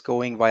 that is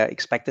going via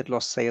expected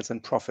lost sales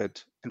and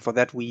profit. And for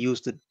that, we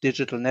use the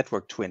digital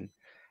network twin.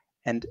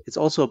 And it's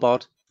also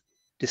about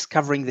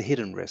discovering the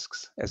hidden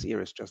risks, as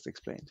Iris just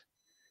explained.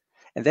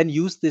 And then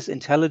use this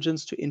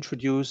intelligence to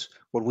introduce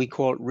what we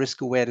call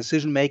risk-aware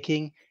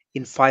decision-making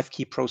in 5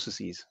 key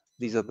processes.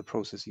 These are the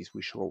processes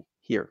we show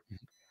here.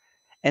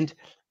 And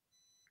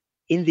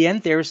in the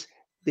end, there's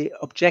the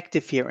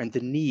objective here and the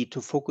need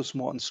to focus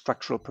more on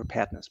structural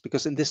preparedness,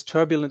 because in this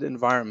turbulent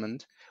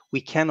environment,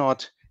 we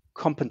cannot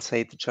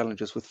compensate the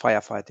challenges with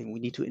firefighting. We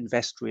need to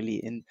invest really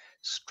in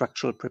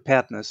structural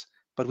preparedness,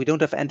 but we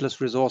don't have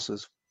endless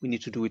resources. We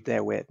need to do it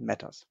there where it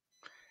matters.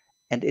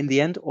 And in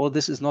the end, all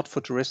this is not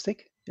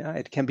futuristic. Yeah,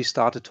 it can be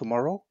started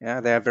tomorrow.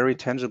 Yeah, there are very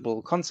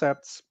tangible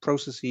concepts,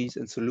 processes,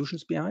 and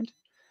solutions behind.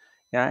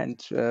 Yeah,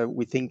 and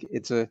we think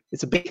it's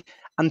a big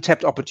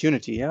untapped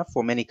opportunity, yeah,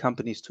 for many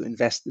companies to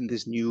invest in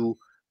this new,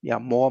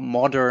 more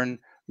modern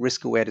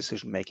risk-aware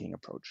decision-making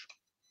approach.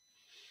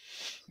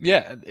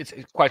 Yeah, it's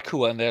quite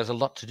cool, and there's a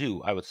lot to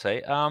do, I would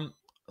say.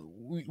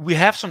 We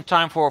have some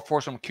time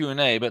for some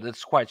Q&A, but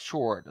it's quite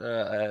short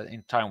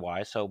in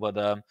time-wise. So,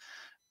 but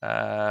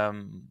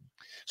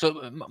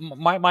so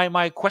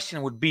my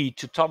question would be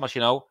to Thomas.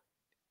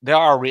 There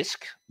are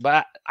risks,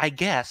 but I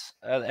guess,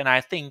 and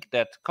I think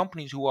that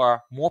companies who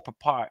are more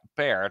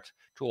prepared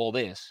to all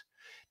this,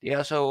 they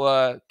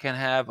also can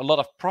have a lot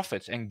of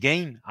profits and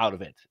gain out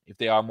of it if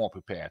they are more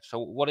prepared. So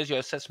what is your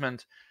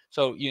assessment?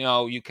 So,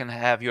 you can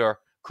have your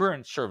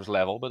current service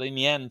level, but in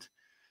the end,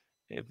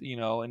 if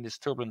in these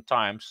turbulent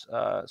times,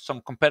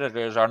 some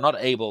competitors are not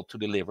able to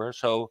deliver.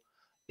 So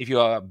if you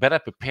are better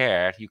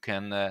prepared, you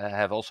can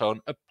have also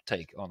an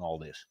uptake on all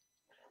this.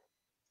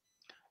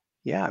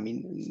 Yeah, I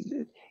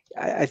mean,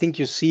 I think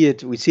you see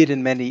it. We see it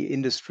in many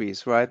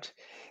industries, right?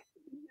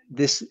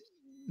 This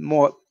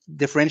more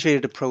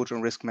differentiated approach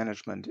on risk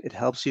management, it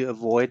helps you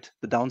avoid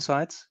the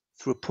downsides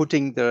through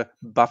putting the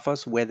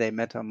buffers where they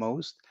matter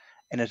most,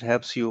 and it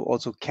helps you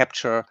also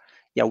capture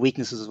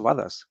weaknesses of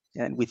others.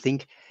 And we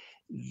think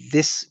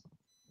this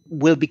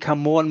will become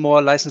more and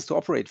more license to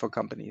operate for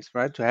companies,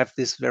 right? To have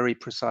this very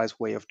precise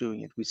way of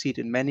doing it. We see it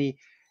in many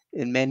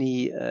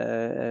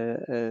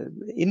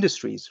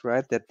industries,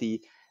 right? That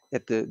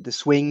the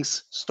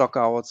swings,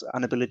 stockouts,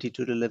 inability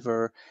to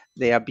deliver,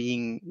 they are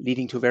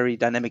leading to very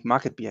dynamic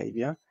market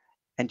behavior,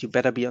 and you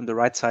better be on the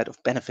right side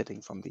of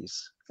benefiting from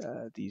these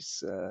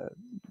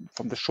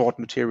from the short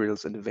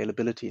materials and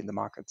availability in the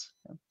markets.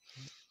 Yeah.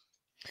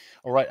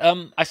 All right.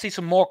 I see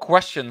some more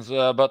questions,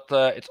 but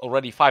it's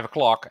already 5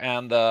 o'clock,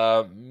 and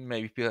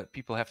maybe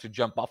people have to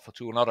jump off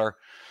to another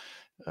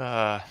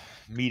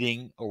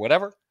meeting or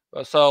whatever.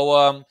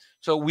 So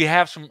we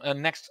have some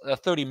next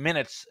 30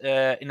 minutes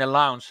in the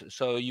lounge,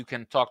 so you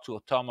can talk to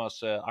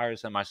Thomas,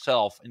 Iris, and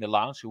myself in the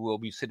lounge, who will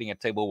be sitting at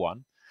table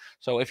 1.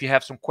 So if you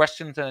have some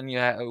questions and you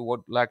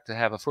would like to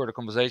have a further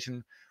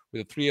conversation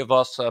with the 3 of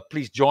us,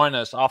 please join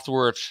us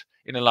afterwards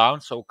in the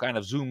lounge. So kind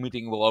of Zoom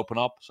meeting will open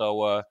up.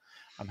 So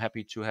I'm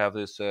happy to have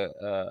this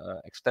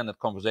extended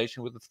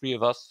conversation with the 3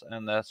 of us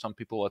and some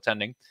people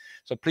attending.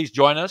 So please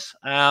join us.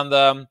 And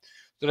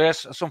so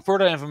there's some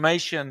further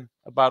information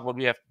about what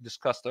we have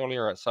discussed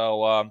earlier.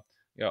 So on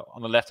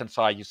the left-hand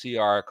side, you see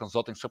our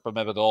consulting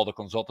supermap with all the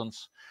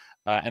consultants.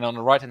 And on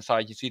the right-hand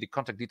side, you see the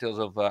contact details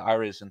of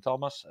Iris and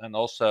Thomas, and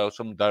also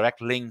some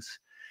direct links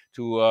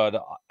to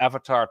the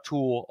avatar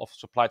tool of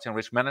supply chain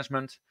risk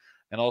management,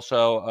 and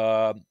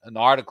also an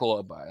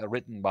article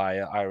written by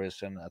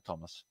Iris and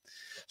Thomas.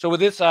 So with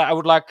this, I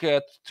would like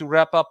to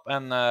wrap up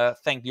and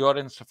thank the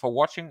audience for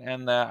watching.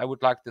 And I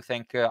would like to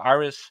thank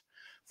Iris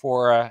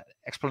for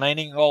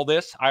explaining all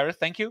this. Iris,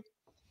 thank you.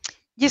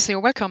 Yes, you're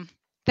welcome.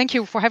 Thank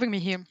you for having me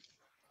here.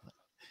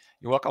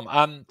 You're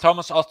welcome.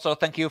 Thomas, also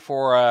thank you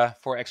for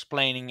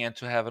explaining and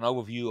to have an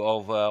overview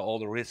of all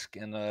the risk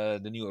and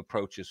the new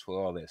approaches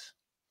for all this.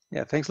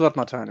 Yeah, thanks a lot,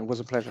 Martin. It was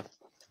a pleasure.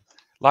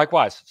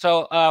 Likewise.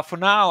 So for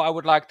now, I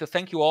would like to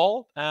thank you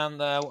all.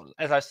 And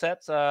as I said,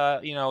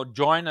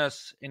 join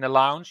us in the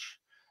lounge,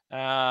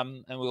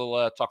 and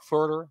we'll talk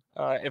further.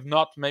 If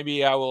not,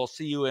 maybe I will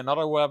see you in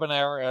another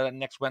webinar.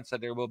 Next Wednesday,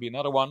 there will be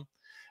another one.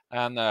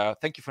 And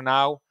thank you for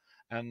now.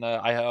 And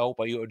I hope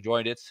you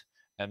enjoyed it.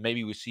 And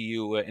maybe we see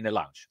you in the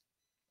lounge.